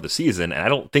first part of the season, and I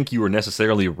don't think you were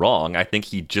necessarily wrong. I think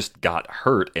he just got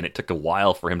hurt, and it took a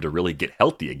while for him to really get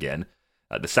healthy again.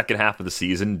 The second half of the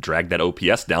season dragged that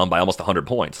OPS down by almost 100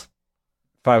 points.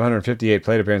 558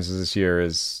 plate appearances this year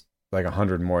is like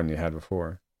 100 more than you had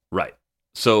before. Right.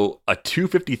 So a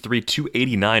 253,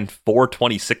 289,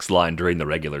 426 line during the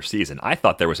regular season. I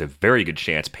thought there was a very good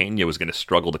chance Pena was going to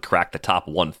struggle to crack the top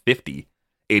 150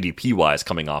 ADP-wise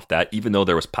coming off that, even though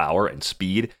there was power and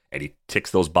speed, and he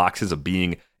ticks those boxes of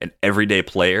being an everyday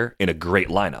player in a great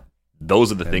lineup.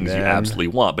 Those are the things you absolutely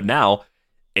want. But now,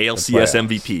 ALCS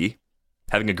MVP,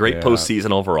 having a great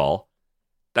postseason overall,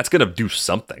 that's going to do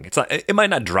something. It might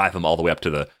not drive him all the way up to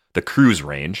the cruise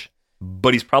range,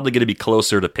 but he's probably going to be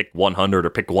closer to pick 100 or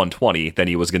pick 120 than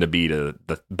he was going to be to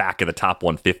the back of the top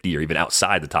 150 or even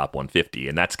outside the top 150.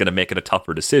 And that's going to make it a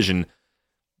tougher decision.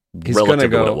 He's going to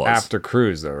go after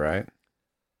Cruz, though, right?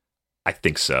 I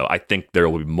think so. I think there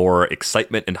will be more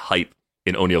excitement and hype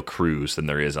in Oneil Cruz than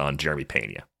there is on Jeremy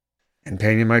Pena. And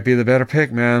Pena might be the better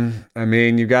pick, man. I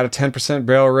mean, you've got a 10%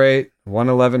 barrel rate,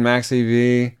 111 max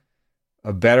EV,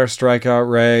 a better strikeout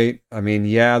rate. I mean,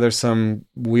 yeah, there's some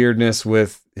weirdness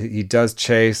with he does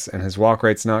chase and his walk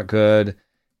rate's not good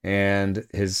and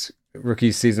his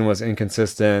rookie season was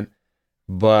inconsistent,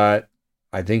 but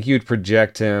I think you'd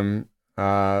project him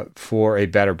for a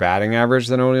better batting average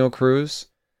than Oneil Cruz.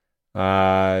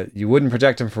 You wouldn't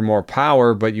project him for more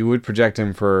power, but you would project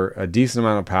him for a decent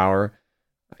amount of power.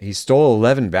 He stole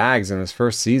 11 bags in his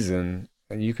first season,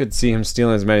 and you could see him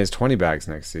stealing as many as 20 bags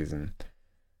next season.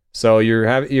 So you're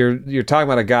talking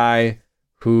about a guy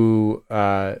who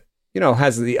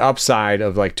has the upside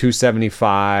of like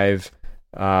 275,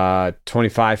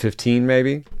 25-15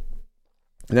 maybe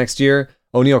next year.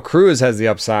 Oneil Cruz has the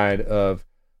upside of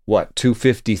what,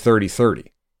 250, 30-30.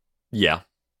 Yeah.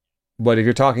 But if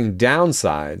you're talking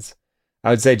downsides, I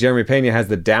would say Jeremy Pena has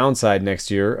the downside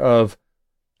next year of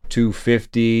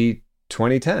 250,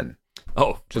 20-10.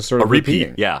 Oh, just sort of a repeat.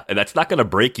 repeating. Yeah, and that's not going to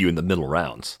break you in the middle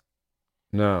rounds.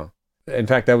 No. In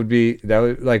fact, that would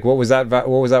like, what was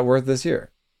that worth this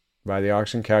year? By the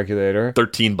auction calculator,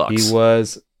 $13. He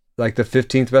was like the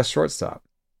 15th best shortstop.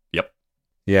 Yep.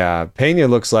 Yeah, Pena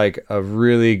looks like a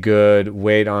really good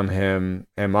weight on him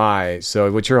MI.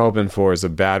 So what you're hoping for is a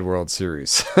bad World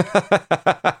Series.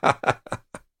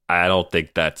 I don't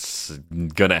think that's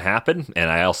going to happen.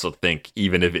 And I also think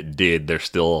even if it did, there's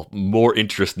still more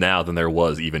interest now than there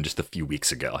was even just a few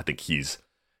weeks ago. I think he's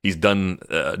done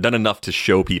enough to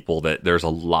show people that there's a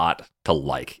lot to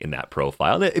like in that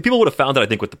profile. People would have found that, I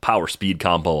think, with the power-speed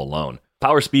combo alone.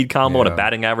 Power-speed combo and a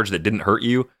batting average that didn't hurt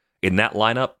you in that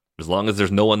lineup, as long as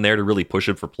there's no one there to really push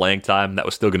him for playing time, that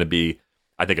was still going to be,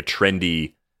 I think, a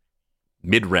trendy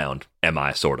mid-round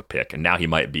MI sort of pick. And now he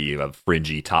might be a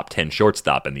fringy top 10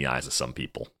 shortstop in the eyes of some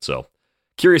people. So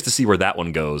curious to see where that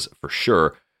one goes for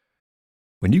sure.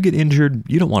 When you get injured,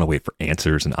 you don't want to wait for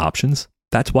answers and options.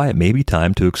 That's why it may be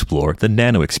time to explore the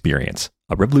Nano Experience,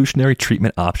 a revolutionary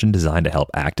treatment option designed to help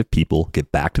active people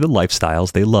get back to the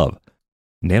lifestyles they love.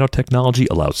 Nanotechnology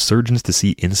allows surgeons to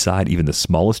see inside even the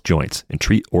smallest joints and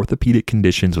treat orthopedic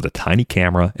conditions with a tiny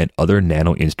camera and other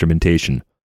nano instrumentation,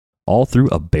 all through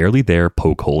a barely there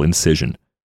poke hole incision.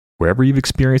 Wherever you've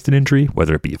experienced an injury,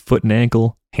 whether it be a foot and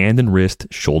ankle, hand and wrist,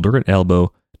 shoulder and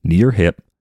elbow, knee or hip,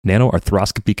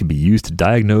 nanoarthroscopy can be used to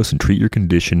diagnose and treat your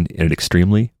condition in an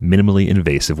extremely, minimally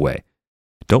invasive way.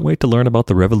 Don't wait to learn about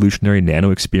the revolutionary Nano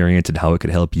Experience and how it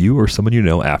could help you or someone you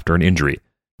know after an injury.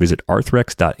 Visit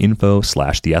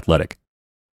arthrex.info/theathletic.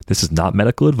 This is not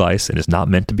medical advice and is not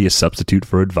meant to be a substitute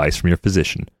for advice from your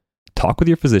physician. Talk with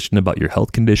your physician about your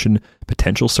health condition,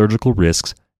 potential surgical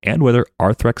risks, and whether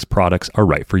Arthrex products are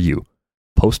right for you.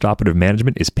 Postoperative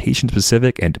management is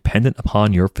patient-specific and dependent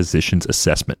upon your physician's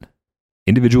assessment.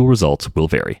 Individual results will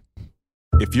vary.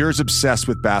 If you're as obsessed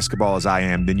with basketball as I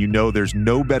am, then you know there's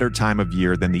no better time of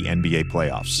year than the NBA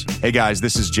playoffs. Hey guys,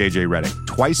 this is JJ Redick.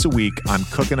 Twice a week, I'm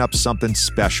cooking up something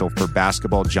special for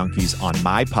basketball junkies on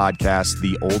my podcast,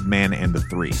 The Old Man and the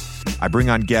Three. I bring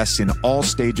on guests in all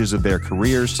stages of their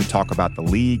careers to talk about the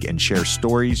league and share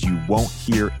stories you won't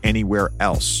hear anywhere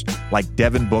else. like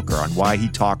Devin Booker on why he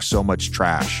talks so much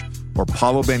trash, or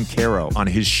Paulo Banchero on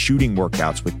his shooting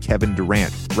workouts with Kevin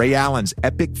Durant, Ray Allen's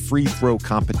epic free throw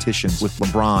competitions with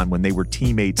LeBron when they were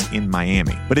teammates in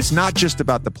Miami. But it's not just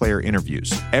about the player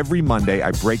interviews. Every Monday,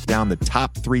 I break down the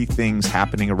top 3 things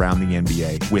happening around the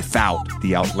NBA without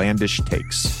the outlandish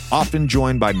takes. Often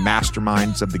joined by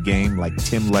masterminds of the game like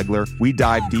Tim Legler, we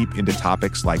dive deep into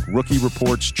topics like rookie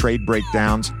reports, trade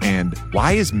breakdowns, and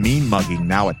why is mean mugging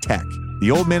now a tech? The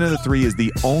Old Man and the Three is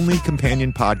the only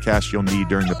companion podcast you'll need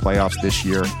during the playoffs this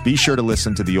year. Be sure to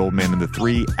listen to The Old Man and the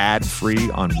Three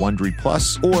ad-free on Wondery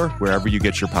Plus or wherever you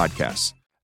get your podcasts.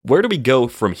 Where do we go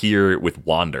from here with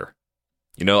Wander?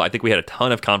 I think we had a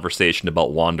ton of conversation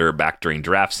about Wander back during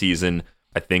draft season.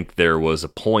 I think there was a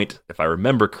point, if I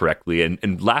remember correctly,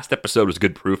 and last episode was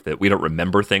good proof that we don't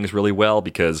remember things really well,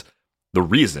 because the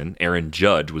reason Aaron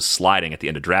Judge was sliding at the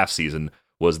end of draft season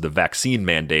was the vaccine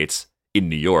mandates in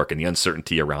New York and the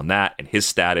uncertainty around that and his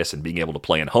status and being able to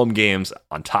play in home games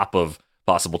on top of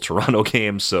possible Toronto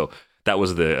games. So that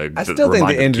was I still think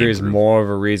the injury is more of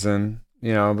a reason,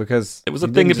 because it was a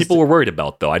thing that people were worried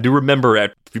about, though. I do remember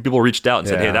a few people reached out and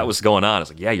said, hey, that was going on. I was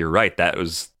like, yeah, you're right. That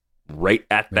was right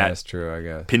at that that's true, I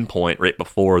guess. Pinpoint right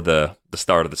before the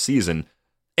start of the season.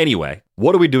 Anyway,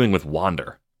 what are we doing with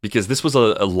Wander? Because this was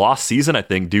a lost season, I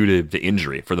think, due to the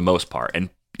injury for the most part. And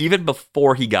even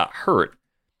before he got hurt,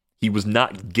 he was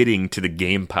not getting to the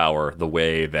game power the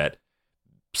way that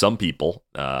some people,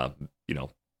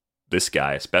 this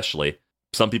guy especially,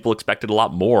 some people expected a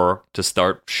lot more to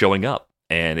start showing up,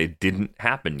 and it didn't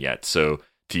happen yet. So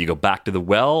do you go back to the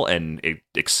well and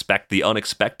expect the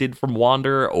unexpected from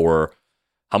Wander, or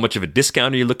how much of a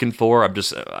discount are you looking for? I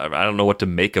don't know what to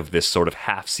make of this sort of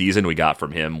half season we got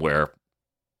from him, where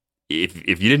if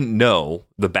you didn't know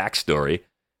the backstory,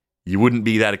 you wouldn't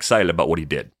be that excited about what he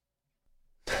did.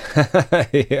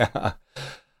 Yeah.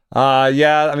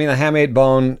 I mean, the hamate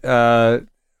bone,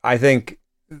 I think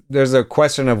there's a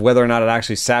question of whether or not it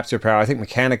actually saps your power. I think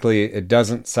mechanically it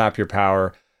doesn't sap your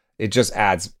power. It just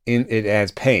adds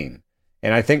pain.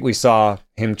 And I think we saw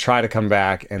him try to come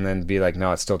back and then be like,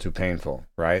 no, it's still too painful,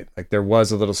 right? Like there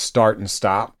was a little start and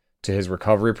stop to his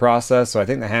recovery process. So I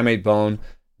think the hamate bone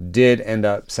did end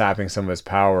up sapping some of his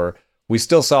power. We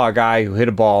still saw a guy who hit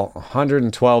a ball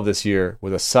 112 this year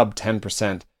with a sub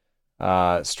 10%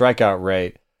 strikeout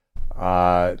rate.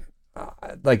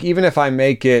 Like even if I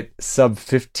make it sub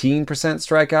 15%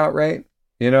 strikeout rate,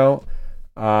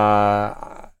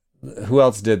 who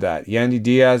else did that? Yandy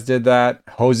Diaz did that.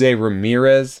 Jose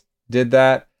Ramirez did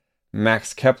that.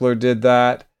 Max Kepler did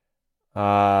that.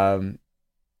 I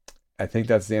think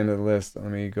that's the end of the list. Let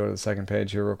me go to the second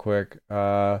page here real quick.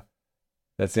 That's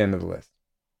the end of the list.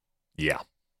 Yeah.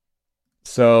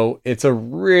 So it's a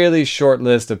really short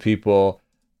list of people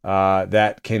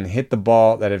that can hit the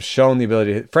ball, that have shown the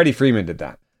ability to hit. Freddie Freeman did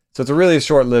that. So it's a really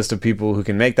short list of people who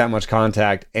can make that much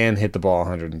contact and hit the ball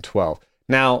 112.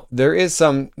 Now, there is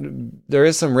some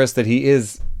risk that he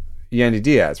is Yandy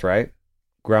Diaz, right?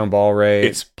 Ground ball rate.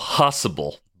 It's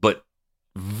possible, but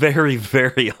very,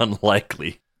 very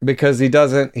unlikely. Because he's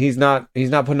not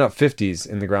putting up 50s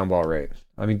in the ground ball rate.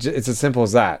 I mean, it's as simple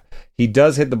as that. He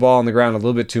does hit the ball on the ground a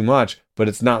little bit too much, but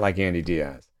it's not like Yandy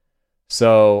Diaz.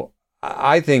 So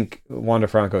I think Wander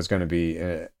Franco is going to be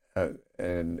a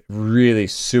really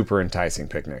super enticing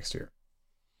pick next year.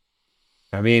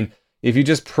 I mean, if you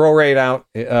just prorate out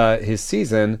his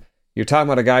season, you're talking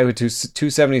about a guy who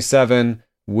 277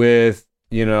 with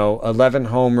 11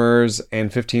 homers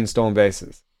and 15 stolen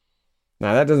bases.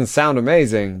 Now that doesn't sound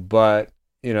amazing, but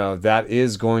that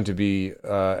is going to be,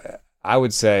 I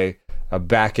would say, a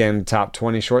back end top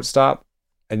 20 shortstop,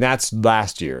 and that's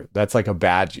last year. That's like a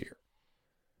bad year.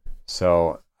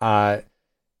 So I'm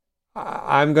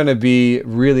going to be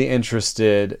really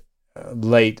interested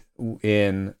late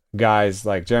in guys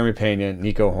like Jeremy Pena,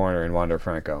 Nico Horner, and Wander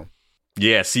Franco.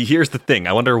 Yeah, see, here's the thing.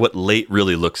 I wonder what late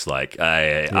really looks like.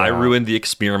 I ruined the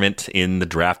experiment in the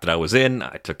draft that I was in.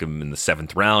 I took him in the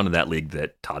 7th round in that league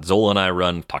that Todd Zola and I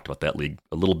run. Talked about that league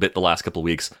a little bit the last couple of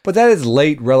weeks. But that is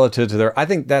late relative to I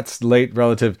think that's late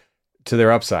relative to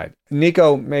their upside.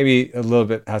 Nico maybe has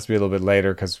to be a little bit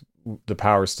later because the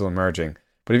power is still emerging.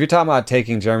 But if you're talking about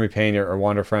taking Jeremy Pena or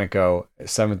Wander Franco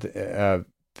 7th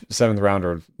round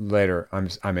or later,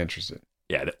 I'm interested.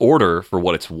 Yeah, the order, for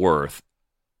what it's worth,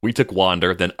 we took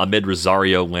Wander, then Ahmed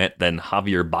Rosario went, then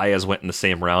Javier Baez went in the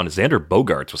same round. Xander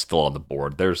Bogaerts was still on the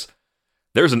board. There's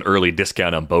an early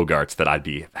discount on Bogaerts that I'd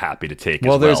be happy to take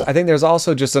as well. I think there's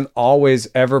also just an always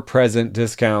ever-present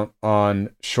discount on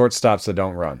shortstops that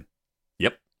don't run.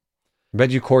 Yep. I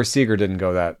bet you Corey Seager didn't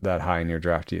go that high in your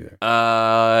draft either.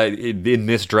 In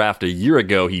this draft a year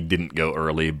ago, he didn't go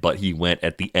early, but he went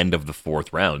at the end of the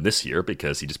 4th round this year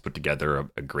because he just put together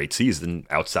a great season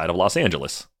outside of Los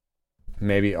Angeles.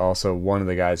 Maybe also one of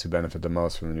the guys who benefit the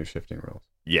most from the new shifting rules.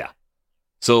 Yeah.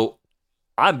 So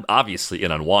I'm obviously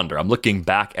in on Wander. I'm looking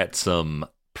back at some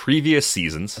previous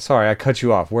seasons. Sorry, I cut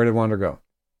you off. Where did Wander go?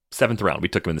 7th round. We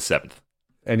took him in the 7th.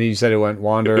 And you said it went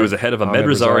Wander. It was ahead of Ahmed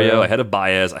Rosario, ahead of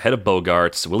Baez, ahead of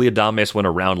Bogarts. Willy Adames went a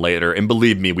round later. And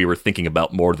believe me, we were thinking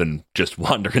about more than just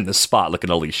Wander in the spot, looking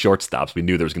at all these shortstops. We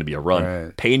knew there was going to be a run.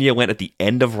 Right. Pena went at the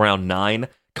end of round 9.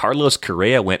 Carlos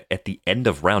Correa went at the end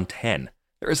of round 10.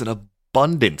 There is an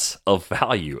abundance of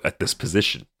value at this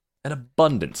position. An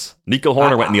abundance. Nico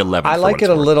Horner went in the 11th. I like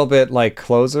it a little bit like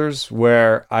closers,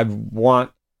 where I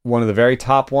want one of the very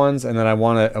top ones, and then I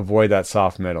want to avoid that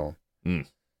soft middle.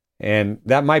 And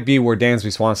that might be where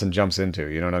Dansby Swanson jumps into,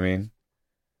 you know what I mean?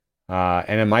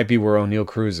 And it might be where O'Neal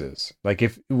Cruz is. Like,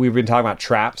 if we've been talking about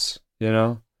traps, you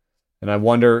know? And I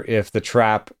wonder if the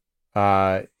trap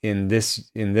in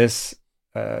this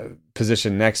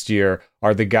position next year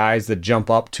are the guys that jump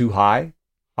up too high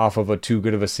off of a too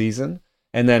good of a season,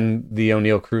 and then the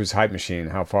O'Neal Cruz hype machine,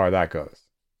 how far that goes.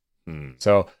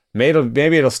 So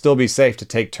maybe it'll still be safe to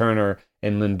take Turner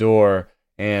and Lindor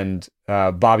and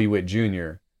Bobby Witt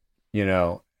Jr., you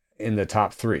know, in the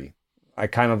top 3. I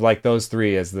kind of like those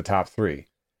 3 as the top 3.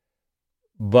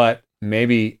 But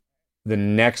maybe the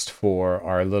next 4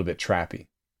 are a little bit trappy.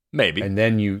 Maybe. And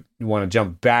then you want to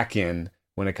jump back in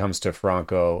when it comes to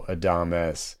Franco,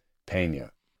 Adames,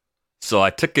 Pena. So I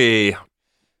took a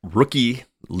rookie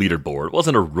leaderboard. It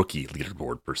wasn't a rookie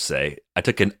leaderboard per se. I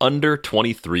took an under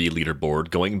 23 leaderboard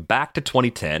going back to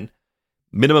 2010.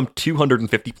 Minimum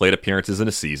 250 plate appearances in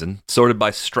a season, sorted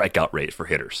by strikeout rate for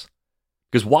hitters.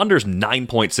 Because Wander's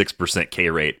 9.6% K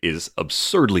rate is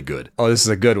absurdly good. Oh, this is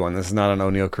a good one. This is not an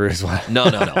O'Neal Cruz one. No.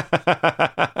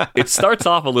 It starts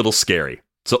off a little scary.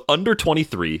 So under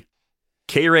 23,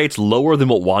 K rate's lower than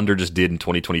what Wander just did in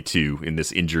 2022 in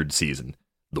this injured season.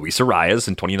 Luis Arias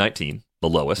in 2019, the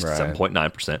lowest, right.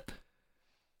 7.9%.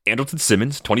 Andrelton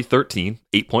Simmons, 2013,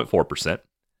 8.4%.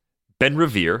 Ben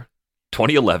Revere,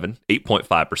 2011,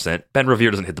 8.5%. Ben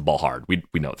Revere doesn't hit the ball hard. We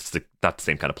know it's not the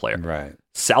same kind of player. Right.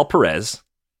 Sal Perez,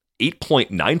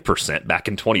 8.9% back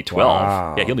in 2012.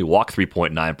 Wow. Yeah, he only walked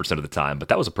 3.9% of the time, but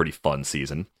that was a pretty fun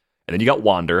season. And then you got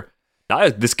Wander. Now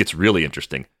this gets really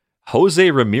interesting.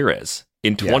 Jose Ramirez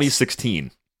in 2016.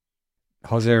 Yes.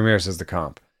 Jose Ramirez is the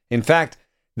comp. In fact,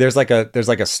 there's like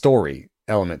a story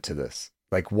element to this.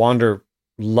 Like, Wander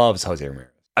loves Jose Ramirez.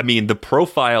 I mean, the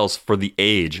profiles for the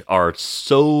age are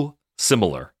so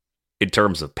similar in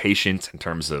terms of patience, in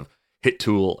terms of hit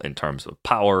tool, in terms of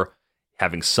power,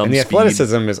 having some and the speed.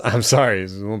 athleticism is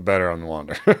a little better on the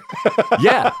Wander.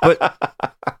 Yeah, but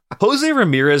Jose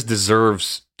Ramirez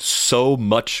deserves so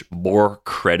much more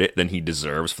credit than he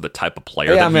deserves for the type of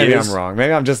player that maybe he is. I'm wrong.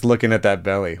 Maybe I'm just looking at that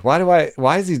belly.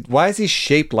 Why is he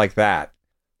shaped like that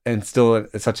and still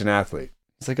such an athlete?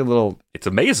 It's like a little... It's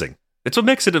amazing. It's what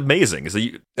makes it amazing. Is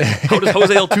that how does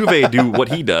Jose Altuve do what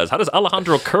he does? How does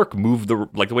Alejandro Kirk move the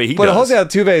way he does? But Jose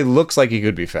Altuve looks like he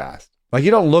could be fast. Like,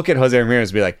 you don't look at Jose Ramirez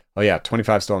and be like, oh yeah,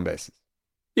 25 stolen bases.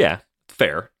 Yeah,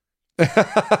 fair.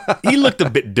 He looked a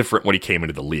bit different when he came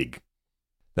into the league.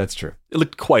 That's true. It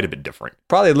looked quite a bit different.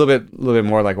 Probably a little bit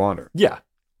more like Wander. Yeah.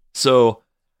 So,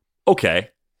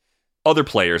 okay. Other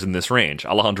players in this range.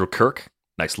 Alejandro Kirk,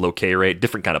 nice low K rate,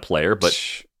 different kind of player,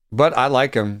 but I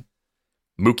like him.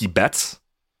 Mookie Betts.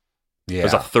 Yeah. It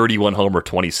was a 31 homer,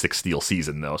 26 steal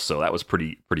season, though, so that was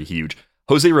pretty huge.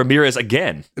 Jose Ramirez,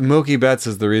 again. Mookie Betts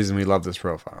is the reason we love this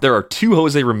profile. There are 2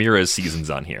 Jose Ramirez seasons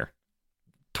on here.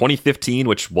 2015,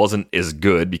 which wasn't as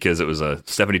good because it was a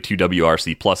 72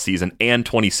 WRC plus season, and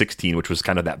 2016, which was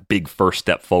kind of that big first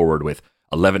step forward with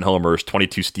 11 homers,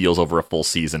 22 steals over a full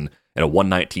season, and a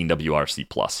 119 WRC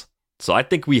plus. So I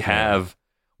think we have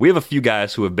a few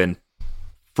guys who have been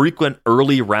frequent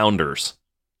early rounders,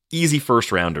 easy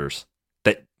first rounders,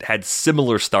 that had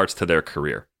similar starts to their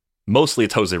career. Mostly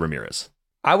it's Jose Ramirez.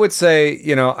 I would say,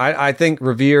 I think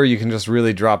Revere you can just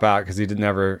really drop out because he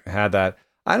never had that.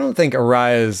 I don't think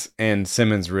Arias and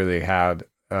Simmons really had,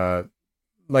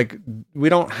 we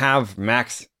don't have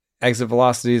max exit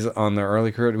velocities on their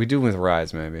early career. We do with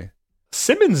Arias, maybe.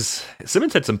 Simmons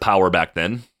had some power back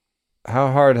then.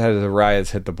 How hard has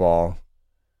Arias hit the ball?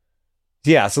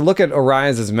 Yeah, so look at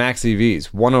Arias' max EVs,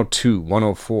 102,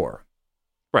 104.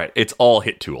 Right, it's all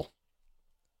hit tool.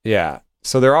 Yeah,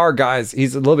 so there are guys,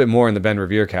 he's a little bit more in the Ben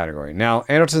Revere category. Now,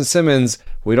 Andrelton Simmons,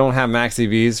 we don't have max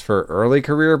EVs for early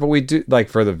career, but we do, like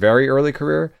for the very early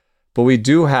career, But we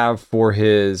do have for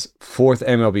his 4th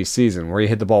MLB season where he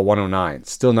hit the ball 109.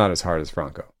 Still not as hard as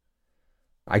Franco.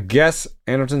 I guess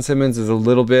Andrelton Simmons is a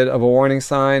little bit of a warning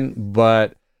sign,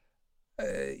 but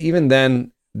even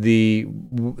then, the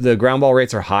ground ball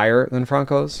rates are higher than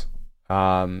Franco's.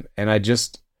 And I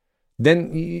just,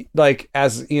 then, like,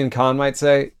 as Ian Kahn might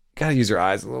say, gotta use your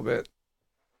eyes a little bit.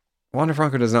 Wander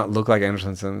Franco does not look like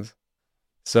Andrelton Simmons.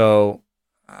 So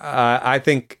I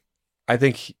think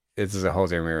this is a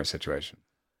Jose Ramirez situation.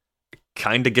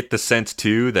 Kind of get the sense,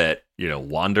 too, that,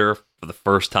 Wander, for the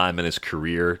first time in his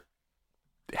career,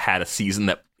 had a season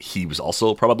that he was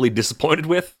also probably disappointed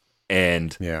with.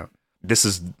 And this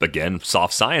is, again,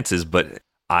 soft sciences, but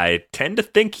I tend to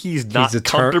think he's not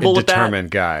comfortable with that. He's a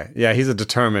determined guy. Yeah, he's a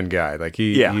determined guy. Like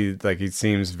he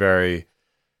seems very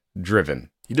driven.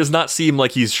 He does not seem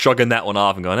like he's shrugging that one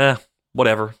off and going,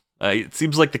 whatever. It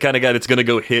seems like the kind of guy that's going to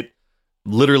go hit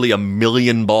literally 1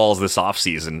 million balls this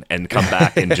offseason and come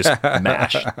back and just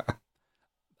mash.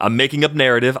 I'm making up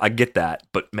narrative. I get that.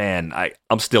 But, man,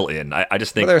 I'm still in. I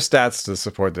just think... Well, there are stats to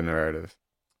support the narrative.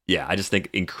 Yeah, I just think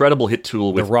incredible hit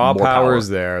tool with the raw more power is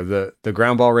there. The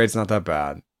ground ball rate's not that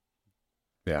bad.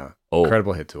 Yeah,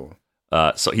 incredible hit tool.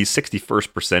 So he's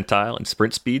 61st percentile in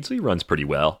sprint speed, so he runs pretty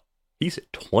well. He's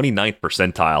 29th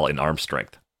percentile in arm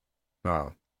strength.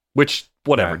 Wow. Which,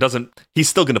 whatever, he's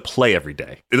still going to play every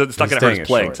day. It's not going to hurt his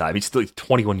playing time. He's still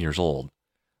 21 years old.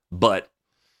 But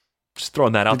just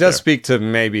throwing that out there. It does speak to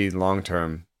maybe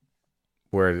long-term,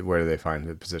 where do they find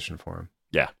the position for him?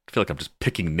 Yeah, I feel like I'm just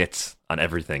picking nits on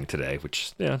everything today,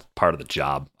 which, part of the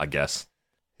job, I guess.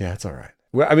 Yeah, it's all right.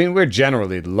 We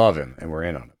generally love him, and we're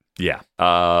in on him.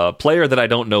 Yeah. Player that I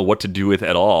don't know what to do with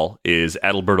at all is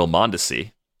Adalberto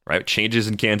Mondesi, right? Changes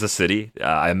in Kansas City.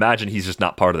 I imagine he's just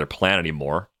not part of their plan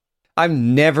anymore. I've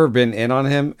never been in on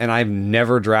him, and I've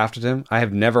never drafted him. I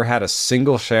have never had a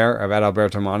single share of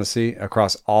Adalberto Mondesi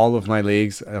across all of my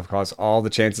leagues, across all the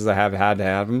chances I have had to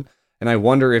have him. And I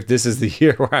wonder if this is the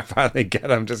year where I finally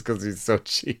get him just because he's so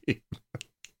cheap.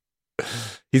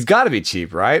 He's got to be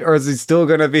cheap, right? Or is he still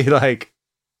going to be like,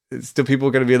 still people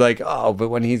going to be like, oh, but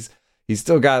when he's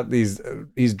still got he's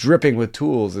dripping with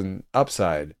tools and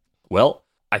upside. Well,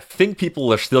 I think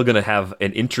people are still going to have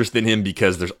an interest in him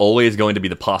because there's always going to be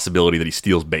the possibility that he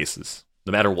steals bases,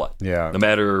 no matter what. Yeah. No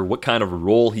matter what kind of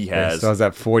role he has. He still has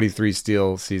that 43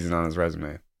 steal season on his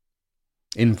resume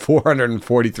in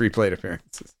 443 plate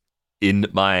appearances. In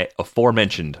my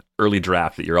aforementioned early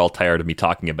draft that you're all tired of me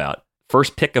talking about,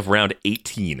 first pick of round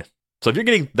 18. So if you're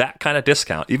getting that kind of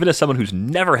discount, even as someone who's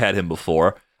never had him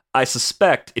before, I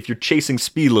suspect if you're chasing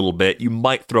speed a little bit, you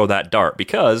might throw that dart,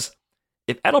 because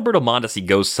if Adalberto Mondesi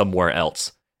goes somewhere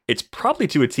else, it's probably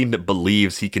to a team that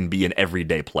believes he can be an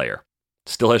everyday player.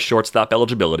 Still has shortstop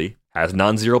eligibility, has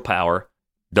non-zero power,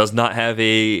 does not have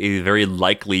a very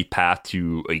likely path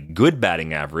to a good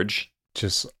batting average.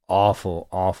 Just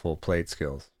awful plate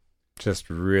skills. Just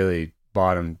really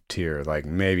bottom tier, like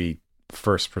maybe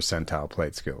first percentile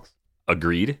plate skills.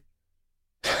 Agreed.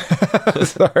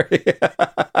 Sorry.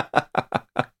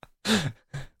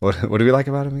 What do we like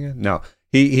about him again? No,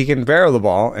 he can barrel the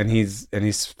ball, and he's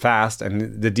fast,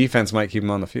 and the defense might keep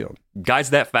him on the field. Guys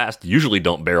that fast usually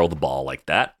don't barrel the ball like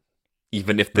that,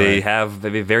 even if they have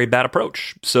a very bad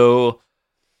approach. So,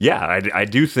 yeah, I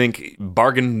do think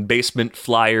bargain basement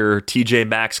flyer TJ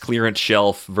Maxx clearance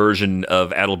shelf version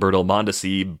of Adalberto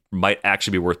Mondesi might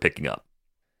actually be worth picking up.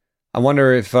 I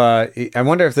wonder if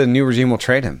the new regime will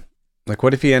trade him. Like,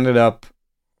 what if he ended up?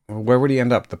 Where would he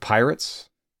end up? The Pirates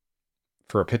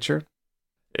for a pitcher?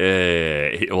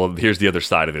 Well, here's the other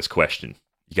side of this question.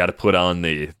 You got to put on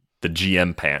the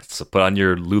GM pants. So put on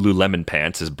your Lululemon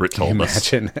pants, as Britt told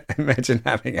us. Imagine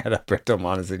having Adalberto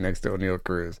Mondesi next to O'Neal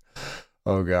Cruz.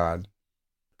 Oh, God.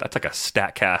 That's like a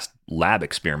StatCast lab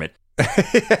experiment.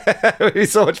 It would be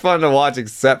so much fun to watch,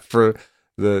 except for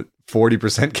the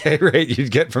 40% K rate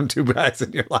you'd get from two guys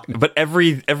in your lineup. But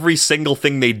every single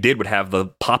thing they did would have the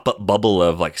pop-up bubble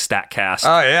of like StatCast.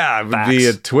 Oh, yeah. It would be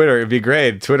a Twitter. It'd be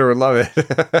great. Twitter would love it.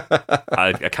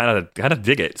 I kind of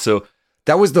dig it. So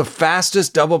that was the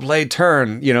fastest double play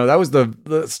turn. That was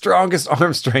the strongest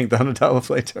arm strength on a double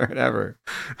play turn ever.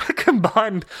 The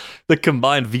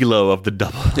combined velo of the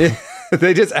double.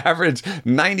 They just averaged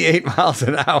 98 miles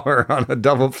an hour on a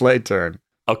double play turn.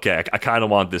 Okay, I kind of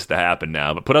want this to happen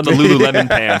now, but put on the Lululemon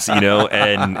pants,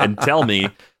 and tell me,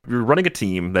 you're running a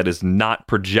team that is not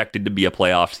projected to be a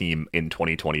playoff team in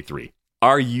 2023.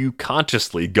 Are you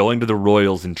consciously going to the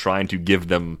Royals and trying to give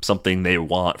them something they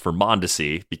want for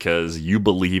Mondesi because you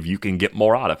believe you can get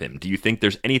more out of him? Do you think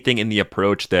there's anything in the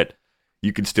approach that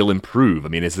you can still improve? I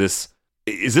mean, is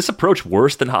this approach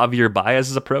worse than Javier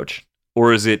Baez's approach?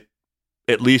 Or is it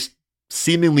at least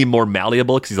seemingly more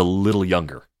malleable because he's a little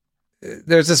younger.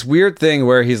 There's this weird thing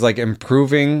where he's like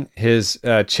improving his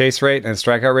chase rate and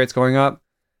strikeout rate's going up.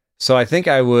 So I think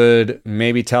I would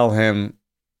maybe tell him,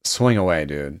 swing away,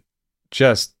 dude.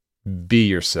 Just be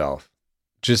yourself.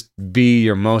 Just be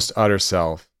your most utter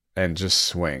self and just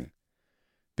swing.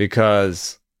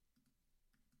 Because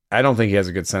I don't think he has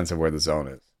a good sense of where the zone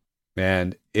is.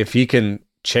 And if he can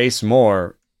chase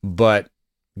more, but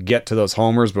get to those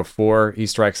homers before he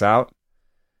strikes out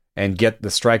and get the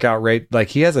strikeout rate, like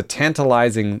he has a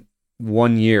tantalizing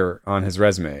 1 year on his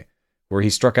resume where he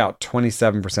struck out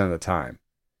 27% of the time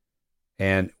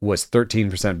and was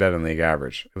 13% better than league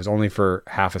average. It was only for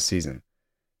half a season.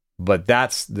 But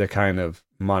that's the kind of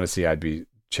Mondesi I'd be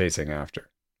chasing after.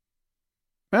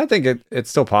 I think it's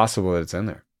still possible that it's in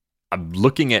there. I'm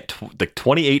looking at the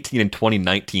 2018 and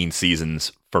 2019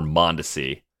 seasons for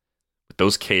Mondesi with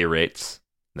those K rates,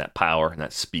 and that power, and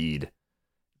that speed.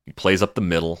 He plays up the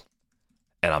middle,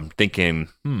 and I'm thinking,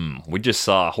 we just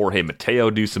saw Jorge Mateo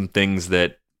do some things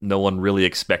that no one really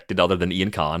expected other than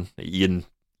Ian Kahn. Ian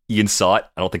saw it.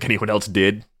 I don't think anyone else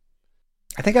did.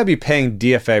 I think I'd be paying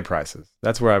DFA prices.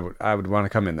 That's where I would want to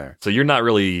come in there. So you're not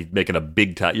really making a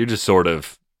big time. You're just sort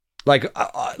of like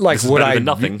would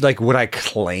I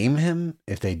claim him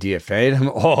if they DFA'd him?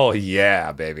 Oh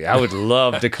yeah, baby, I would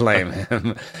love to claim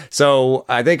him. So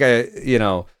I think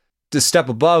to step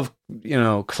above,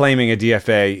 claiming a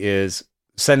DFA is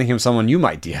sending him someone you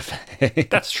might DFA.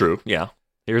 That's true. Yeah.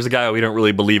 Here's a guy we don't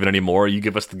really believe in anymore. You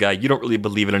give us the guy you don't really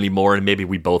believe in anymore, and maybe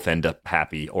we both end up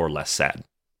happy or less sad.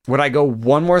 Would I go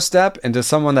one more step into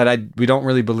someone that we don't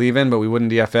really believe in, but we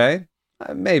wouldn't DFA?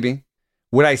 Maybe.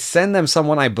 Would I send them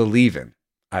someone I believe in?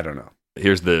 I don't know.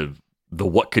 Here's the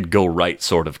what could go right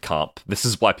sort of comp. This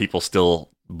is why people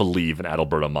still believe in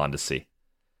Adalberto Mondesi.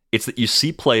 It's that you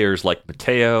see players like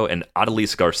Mateo and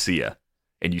Adolis Garcia,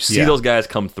 and you see those guys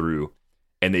come through,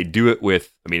 and they do it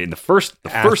with, in the first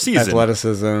season,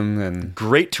 athleticism and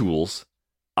great tools.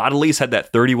 Adolis had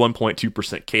that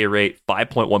 31.2% K rate,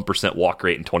 5.1% walk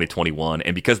rate in 2021,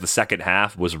 and because the second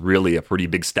half was really a pretty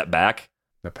big step back,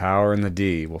 the power and the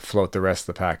D will float the rest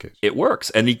of the package. It works,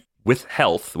 and with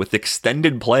health, with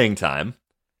extended playing time,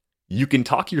 you can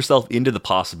talk yourself into the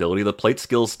possibility of the plate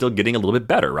skills still getting a little bit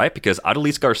better, right? Because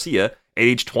Adolis Garcia, at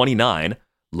age 29,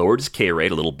 lowered his K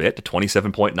rate a little bit to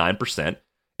 27.9%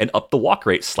 and upped the walk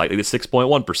rate slightly to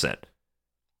 6.1%.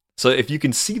 So if you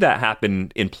can see that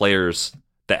happen in players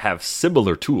that have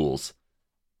similar tools,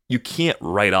 you can't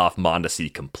write off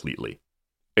Mondesi completely.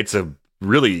 It's a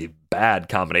really bad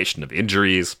combination of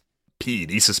injuries,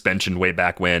 PED suspension way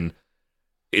back when.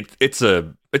 It's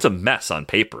a mess on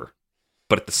paper.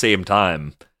 But at the same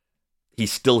time, he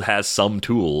still has some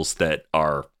tools that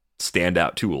are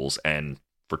standout tools. And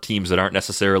for teams that aren't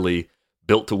necessarily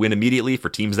built to win immediately, for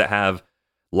teams that have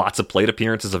lots of plate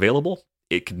appearances available,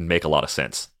 it can make a lot of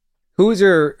sense. Who's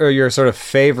your sort of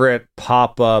favorite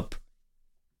pop-up?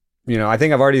 I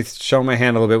think I've already shown my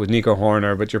hand a little bit with Nico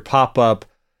Horner, but your pop-up,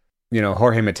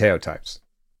 Jorge Mateo types.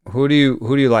 Who do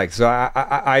you like? So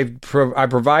I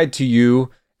provide to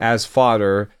you as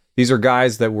fodder. These are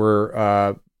guys that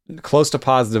were close to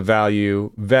positive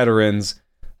value, veterans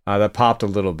that popped a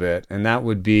little bit, and that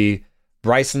would be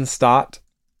Bryson Stott,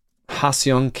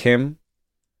 Ha-Seong Kim,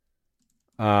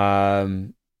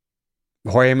 Jorge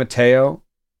Mateo,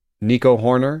 Nico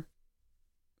Horner,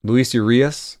 Luis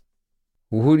Urias.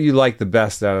 Who do you like the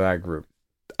best out of that group?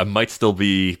 I might still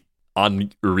be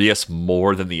on Urias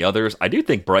more than the others. I do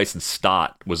think Bryson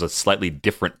Stott was a slightly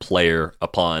different player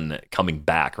upon coming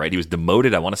back, right? He was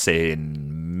demoted, I want to say,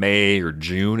 in May or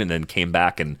June, and then came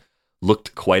back and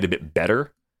looked quite a bit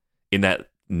better in that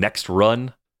next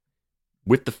run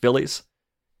with the Phillies.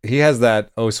 He has that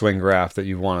O-swing graph that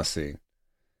you want to see,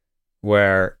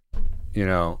 where,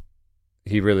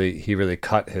 he really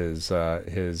cut his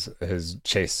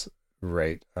chase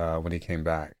rate when he came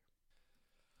back.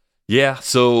 Yeah,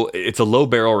 so it's a low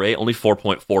barrel rate, only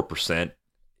 4.4%.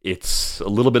 It's a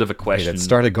little bit of a question. It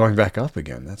started going back up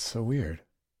again. That's so weird.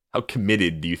 How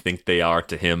committed do you think they are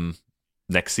to him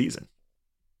next season?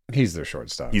 He's their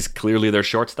shortstop. He's clearly their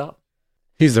shortstop?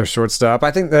 He's their shortstop.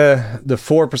 I think the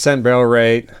 4% barrel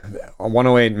rate,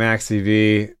 108 max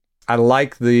EV, I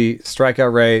like the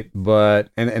strikeout rate, but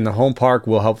and the home park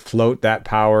will help float that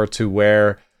power to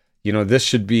where, this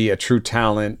should be a true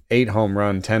talent, 8 home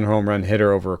run, 10 home run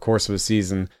hitter over a course of a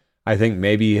season. I think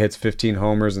maybe he hits 15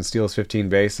 homers and steals 15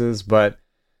 bases, but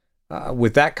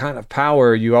with that kind of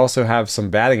power, you also have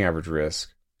some batting average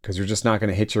risk because you're just not going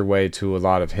to hit your way to a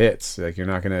lot of hits. Like you're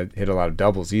not going to hit a lot of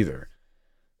doubles either.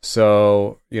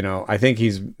 So, I think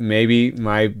he's maybe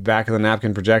my back of the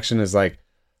napkin projection is like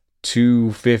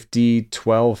 250,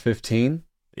 12, 15.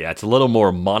 Yeah, it's a little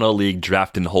more mono league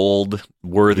draft and hold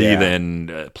worthy Yeah. than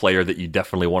a player that you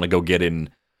definitely want to go get in,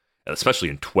 especially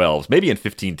in 12s. Maybe in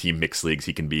 15-team mixed leagues,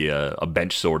 he can be a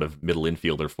bench sort of middle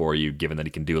infielder for you, given that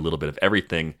he can do a little bit of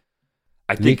everything.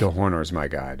 I think Nico Horner's my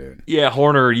guy, dude. Yeah,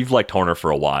 Horner, you've liked Horner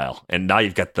for a while, and now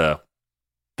you've got the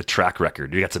track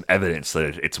record. You got some evidence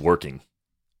that it's working.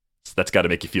 So that's got to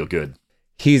make you feel good.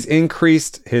 He's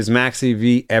increased his max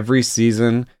EV every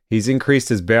season. He's increased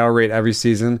his barrel rate every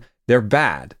season. They're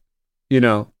bad.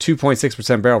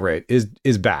 2.6% barrel rate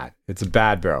is bad. It's a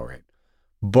bad barrel rate.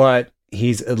 But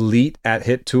he's elite at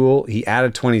hit tool. He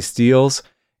added 20 steals,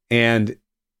 and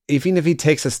even if he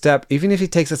takes a step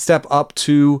up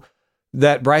to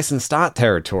that Bryson Stott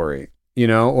territory,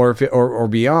 or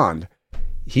beyond,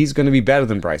 he's going to be better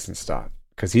than Bryson Stott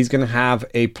because he's going to have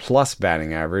a plus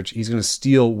batting average. He's going to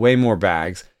steal way more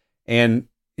bags. And,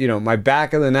 my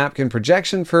back of the napkin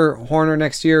projection for Horner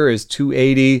next year is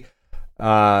 280,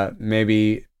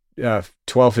 maybe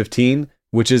 12, 15,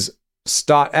 which is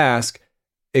Stott-esque,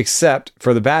 except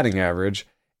for the batting average.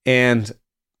 And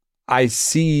I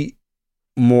see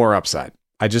more upside.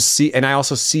 I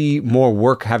also see more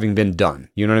work having been done.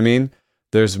 You know what I mean?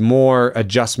 There's more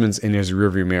adjustments in his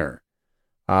rearview mirror.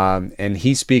 And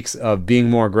he speaks of being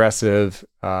more aggressive,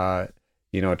 trying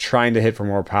to hit for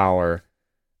more power.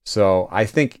 So I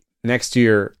think next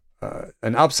year,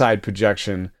 an upside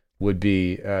projection would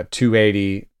be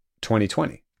 280,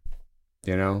 2020.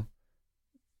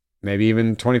 Maybe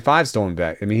even 25 stolen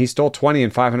back. I mean, he stole 20 in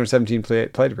 517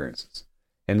 plate appearances.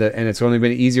 And it's only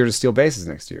been easier to steal bases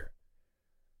next year.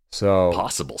 So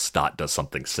Possible Stott does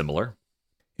something similar.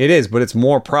 it is, but it's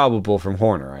more probable from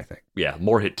Horner, I think. Yeah,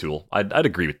 more hit tool. I'd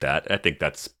agree with that. I think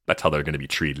that's how they're going to be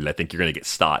treated. I think you're going to get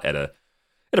Stott at a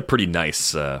pretty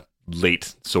nice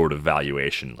late sort of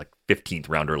valuation, like 15th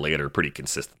rounder later, pretty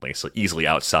consistently. So easily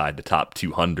outside the top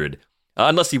 200,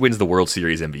 unless he wins the World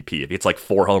Series MVP. If it's like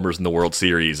 4 homers in the World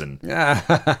Series, and in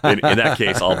that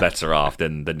case, all bets are off.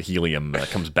 Then helium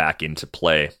comes back into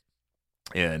play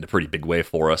in a pretty big way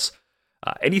for us.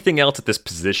 Anything else at this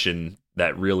position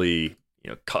that really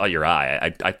caught your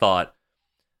eye? I thought,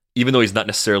 even though he's not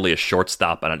necessarily a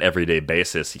shortstop on an everyday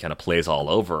basis, he kind of plays all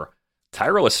over.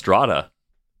 Thairo Estrada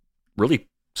really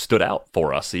stood out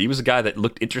for us. He was a guy that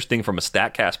looked interesting from a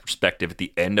StatCast perspective at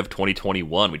the end of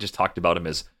 2021. We just talked about him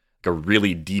as like a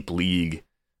really deep league,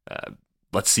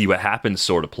 let's see what happens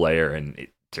sort of player. And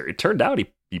it turned out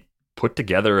he put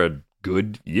together a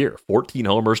good year. 14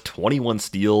 homers, 21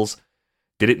 steals,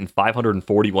 did it in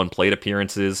 541 plate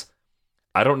appearances.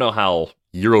 I don't know how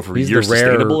year over year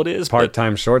sustainable it is.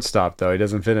 Part-time shortstop, though. He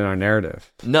doesn't fit in our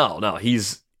narrative. No,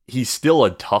 he's still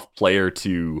a tough player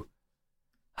to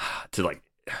like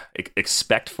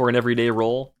expect for an everyday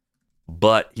role,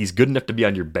 but he's good enough to be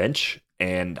on your bench,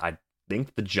 and I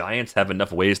think the Giants have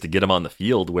enough ways to get him on the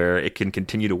field where it can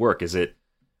continue to work. Is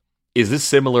this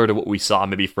similar to what we saw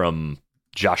maybe from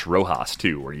Josh Rojas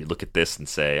too, where you look at this and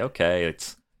say, okay,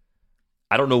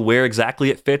 I don't know where exactly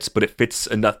it fits, but it fits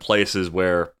enough places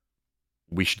where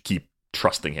we should keep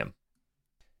trusting him.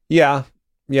 Yeah.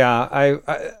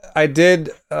 I did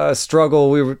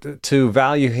struggle to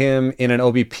value him in an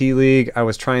OBP league. I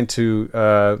was trying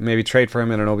to maybe trade for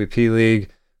him in an OBP league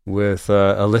with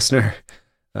a listener.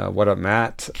 What up,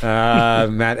 Matt?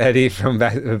 Matt Eddy from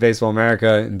Baseball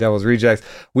America and Devil's Rejects.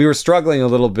 We were struggling a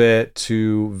little bit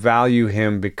to value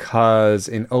him because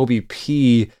in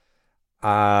OBP,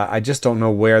 I just don't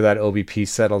know where that OBP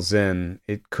settles in.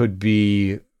 It could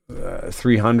be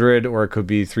 300 or it could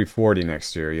be 340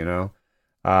 next year,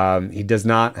 He does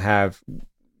not have,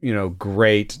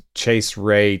 great chase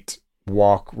rate,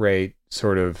 walk rate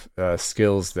sort of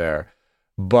skills there.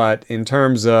 But in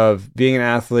terms of being an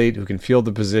athlete who can field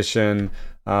the position,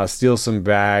 steal some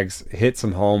bags, hit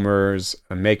some homers,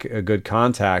 and make a good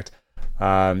contact,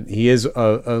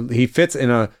 he fits in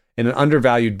an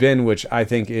undervalued bin, which I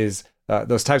think is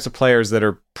those types of players that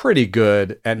are pretty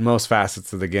good at most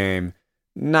facets of the game.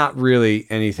 Not really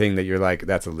anything that you're like,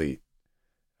 that's elite.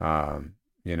 Who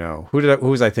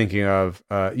was I thinking of?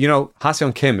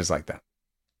 Ha-Seong Kim is like that,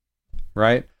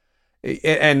 right?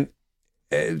 And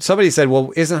somebody said,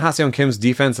 well, isn't Ha-Seong Kim's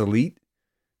defense elite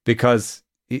because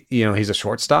he's a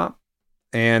shortstop?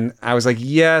 And I was like,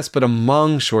 yes, but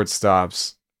among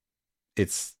shortstops,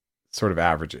 it's sort of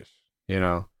average-ish,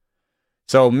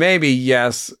 So maybe,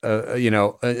 yes, in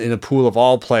a pool of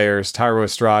all players, Thairo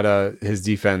Estrada, his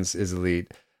defense is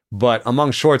elite. But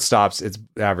among shortstops, it's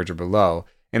average or below.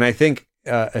 And I think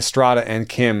Estrada and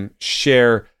Kim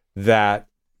share that,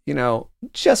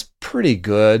 just pretty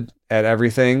good at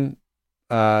everything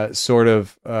sort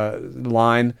of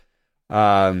line.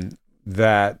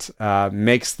 that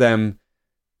makes them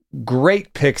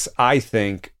great picks, I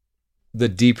think, the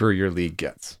deeper your league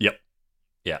gets. Yep.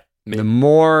 Yeah. The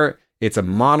more it's a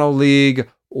mono league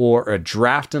or a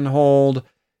draft and hold,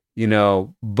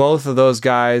 both of those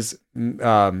guys,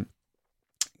 you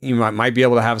might be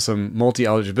able to have some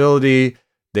multi-eligibility.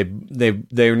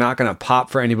 They're not going to pop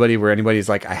for anybody where anybody's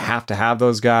like, I have to have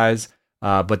those guys,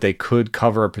 but they could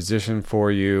cover a position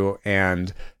for you,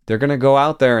 and they're going to go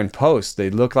out there and post. They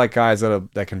look like guys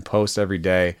that can post every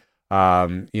day,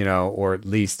 or at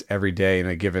least every day in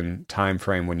a given time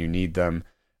frame when you need them,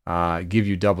 give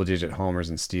you double-digit homers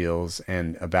and steals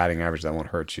and a batting average that won't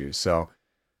hurt you. So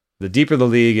the deeper the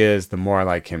league is, the more I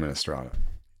like Kim and Estrada.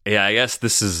 Yeah, I guess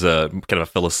this is kind of a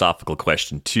philosophical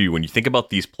question too. When you think about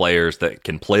these players that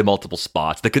can play multiple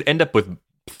spots, that could end up with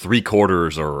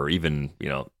 3/4 or even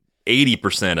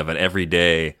 80% of an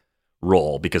everyday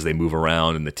role because they move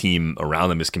around and the team around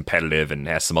them is competitive and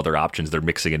has some other options they're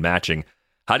mixing and matching.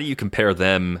 How do you compare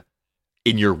them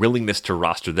in your willingness to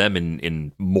roster them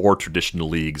in more traditional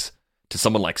leagues to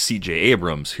someone like C.J.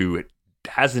 Abrams, who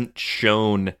hasn't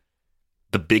shown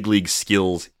the big league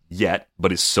skills yet,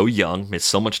 but is so young, missed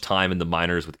so much time in the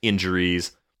minors with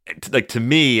injuries? Like, to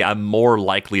me, I'm more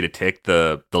likely to take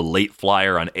the late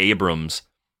flyer on Abrams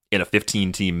in a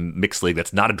 15-team mixed league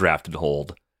that's not a drafted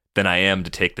hold than I am to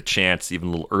take the chance even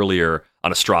a little earlier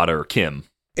on Estrada or Kim.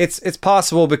 It's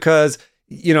possible because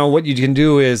what you can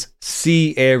do is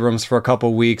see Abrams for a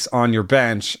couple weeks on your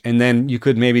bench, and then you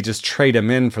could maybe just trade him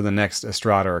in for the next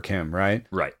Estrada or Kim, right?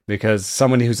 Right. Because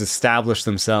someone who's established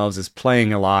themselves is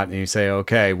playing a lot, and you say,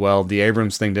 okay, well, the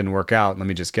Abrams thing didn't work out. Let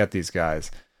me just get these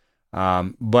guys.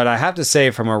 But I have to say,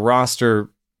 from a roster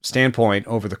standpoint,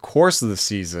 over the course of the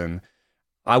season,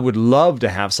 I would love to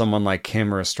have someone like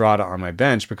Kim or Estrada on my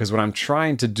bench, because what I'm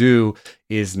trying to do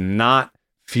is not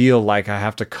feel like I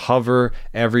have to cover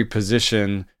every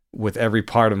position with every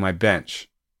part of my bench.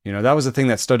 That was the thing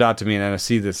that stood out to me in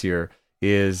NFC this year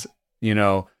is,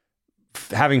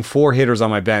 having 4 hitters on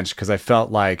my bench because I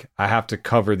felt like I have to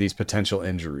cover these potential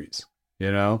injuries,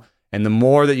 and the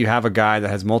more that you have a guy that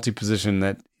has multi-position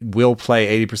that will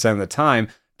play 80% of the time,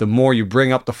 the more you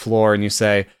bring up the floor and you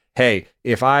say, hey,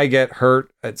 if I get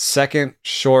hurt at second,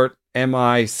 short,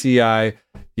 MI, CI,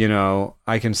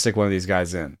 I can stick one of these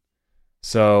guys in.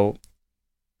 So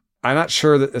I'm not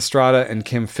sure that Estrada and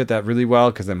Kim fit that really well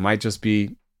because it might just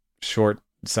be short,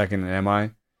 second, and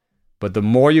MI. But the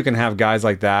more you can have guys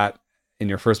like that in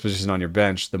your first position on your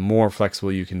bench, the more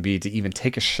flexible you can be to even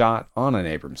take a shot on an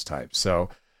Abrams type. So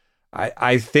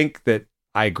I think that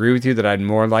I agree with you that I'm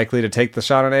more likely to take the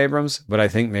shot on Abrams, but I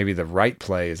think maybe the right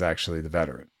play is actually the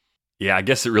veteran. Yeah, I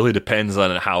guess it really depends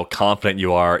on how confident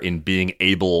you are in being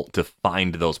able to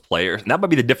find those players. And that might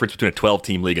be the difference between a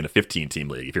 12-team league and a 15-team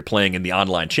league. If you're playing in the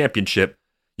online championship,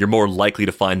 you're more likely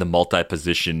to find the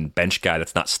multi-position bench guy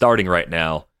that's not starting right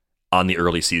now on the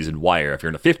early season wire. If you're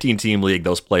in a 15-team league,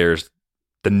 those players,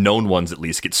 the known ones at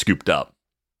least, get scooped up.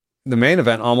 The main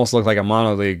event almost looked like a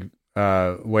mono league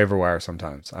waiver wire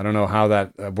sometimes. I don't know how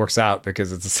that works out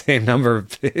because it's the same number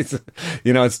of, it's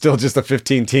still just a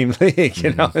 15-team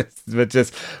league, but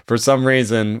just for some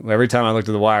reason, every time I looked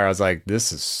at the wire, I was like,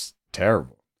 this is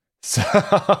terrible. So,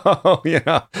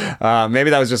 maybe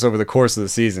that was just over the course of the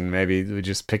season. Maybe we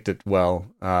just picked it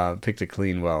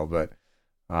clean well, but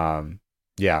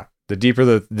yeah, the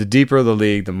deeper the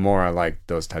league, the more I like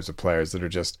those types of players that are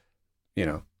just,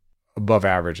 above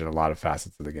average in a lot of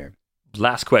facets of the game.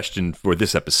 Last question for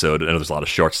this episode. I know there's a lot of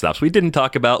shortstops we didn't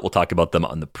talk about. We'll talk about them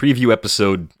on the preview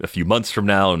episode a few months from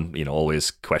now. And,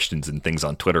 always questions and things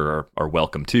on Twitter are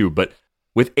welcome too. But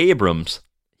with Abrams,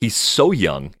 he's so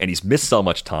young and he's missed so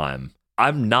much time.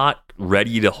 I'm not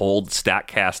ready to hold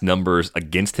StatCast numbers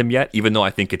against him yet, even though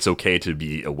I think it's okay to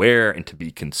be aware and to be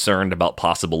concerned about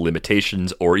possible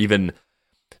limitations or even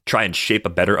try and shape a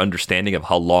better understanding of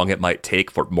how long it might take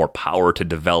for more power to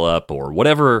develop or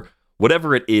whatever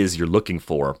it is you're looking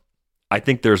for. I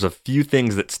think there's a few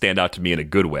things that stand out to me in a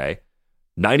good way.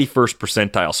 91st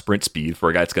percentile sprint speed for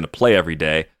a guy that's going to play every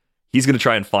day. He's going to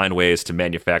try and find ways to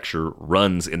manufacture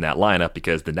runs in that lineup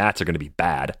because the Nats are going to be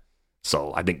bad.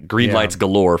 So I think green lights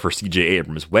galore for C.J.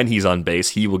 Abrams. When he's on base,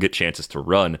 he will get chances to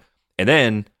run. And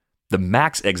then the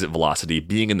max exit velocity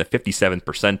being in the 57th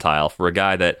percentile for a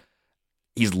guy that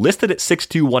he's listed at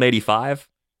 6'2", 185.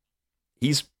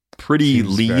 He's pretty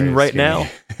Seems lean right skinny. now.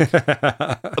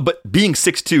 But being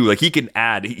 6'2", like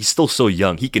he's still so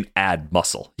young, he can add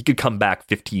muscle. He could come back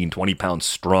 15, 20 pounds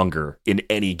stronger in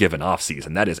any given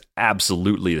offseason. That is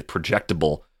absolutely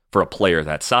projectable for a player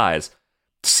that size.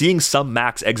 Seeing some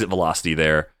max exit velocity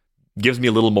there gives me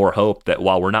a little more hope that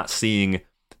while we're not seeing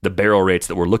the barrel rates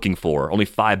that we're looking for, only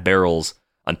 5 barrels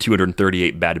on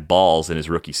 238 batted balls in his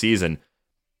rookie season,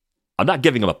 I'm not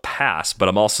giving him a pass, but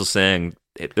I'm also saying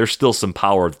there's still some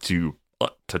power to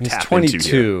He's tap 22. into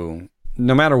here.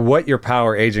 No matter what your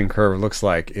power aging curve looks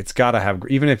like, it's got to have,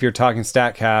 even if you're talking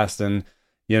StatCast and,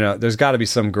 there's got to be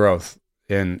some growth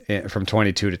in from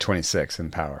 22 to 26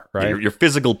 in power, right? Your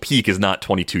physical peak is not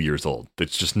 22 years old.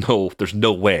 There's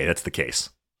no way that's the case.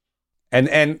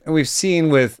 And we've seen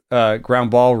with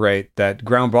ground ball rate that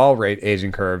ground ball rate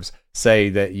aging curves say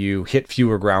that you hit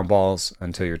fewer ground balls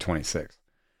until you're 26.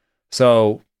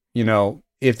 So,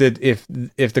 if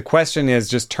the question is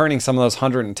just turning some of those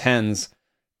 110s,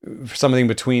 something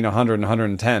between 100 and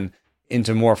 110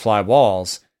 into more fly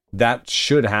balls, that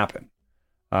should happen.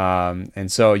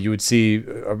 And so you would see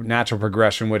a natural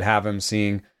progression would have him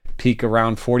seeing peak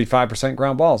around 45%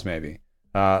 ground balls maybe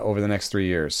over the next 3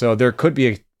 years. So there could be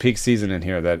a peak season in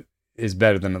here that is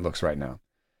better than it looks right now.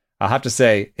 I'll have to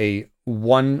say a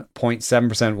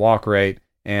 1.7% walk rate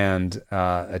and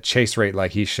a chase rate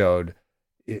like he showed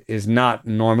is not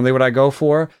normally what I go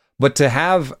for. But to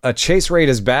have a chase rate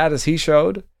as bad as he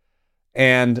showed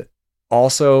and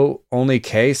also only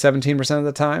K 17% of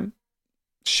the time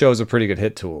shows a pretty good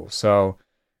hit tool. So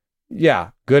yeah,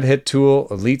 good hit tool,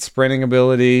 elite sprinting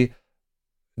ability,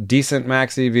 decent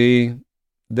max EV.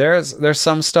 There's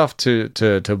some stuff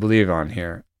to believe on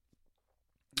here.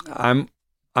 I'm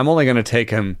only going to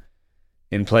take him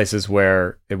in places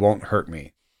where it won't hurt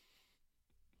me.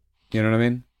 You know what I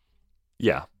mean?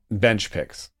 Yeah. Bench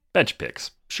picks. Bench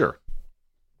picks, sure.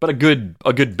 But a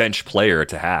good bench player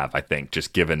to have, I think,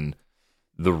 just given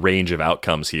the range of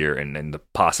outcomes here and the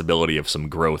possibility of some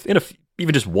growth in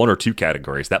even just one or two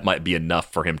categories, that might be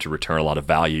enough for him to return a lot of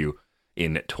value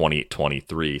in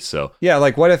 2023. So yeah,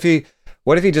 like what if he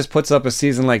just puts up a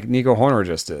season like Nico Horner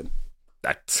just did?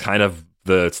 That's kind of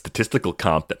the statistical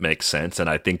comp that makes sense. And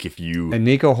I think and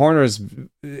Nico Horner's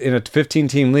in a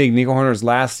 15-team league, Nico Horner's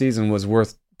last season was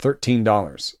worth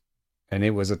 $13, and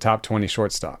it was a top 20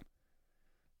 shortstop.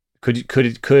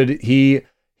 Could he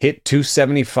hit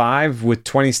 275 with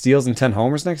 20 steals and 10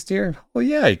 homers next year? Well,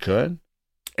 yeah, he could.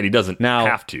 And he doesn't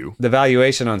have to. The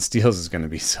valuation on steals is going to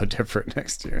be so different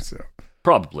next year. So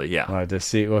probably, yeah.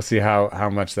 We'll see how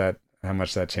much that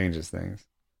changes things.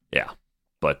 Yeah,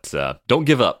 but don't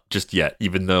give up just yet.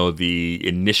 Even though the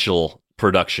initial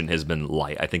production has been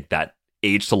light, I think that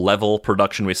age to level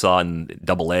production we saw in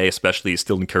AA, especially, is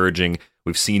still encouraging.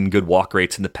 We've seen good walk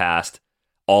rates in the past.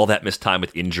 All that missed time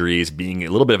with injuries, being a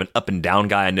little bit of an up and down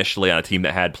guy initially on a team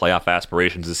that had playoff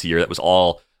aspirations this year. That was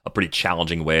all a pretty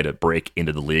challenging way to break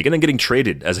into the league. And then getting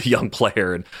traded as a young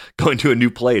player and going to a new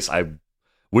place, I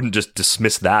wouldn't just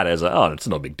dismiss that as, it's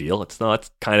no big deal. It's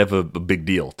kind of a big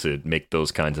deal to make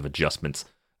those kinds of adjustments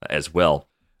as well.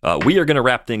 We are going to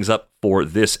wrap things up for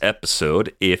this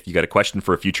episode. If you got a question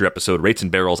for a future episode,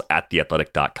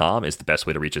 ratesandbarrels@theathletic.com is the best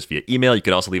way to reach us via email. You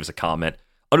can also leave us a comment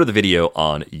under the video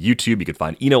on YouTube. You can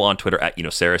find Eno on Twitter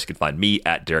 @EnoSaris. You can find me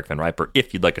 @Derek Van Riper.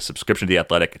 If you'd like a subscription to The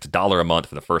Athletic, it's $1 a month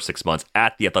for the first 6 months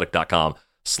at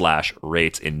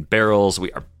theathletic.com/ratesandbarrels.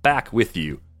 We are back with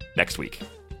you next week.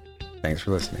 Thanks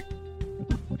for listening.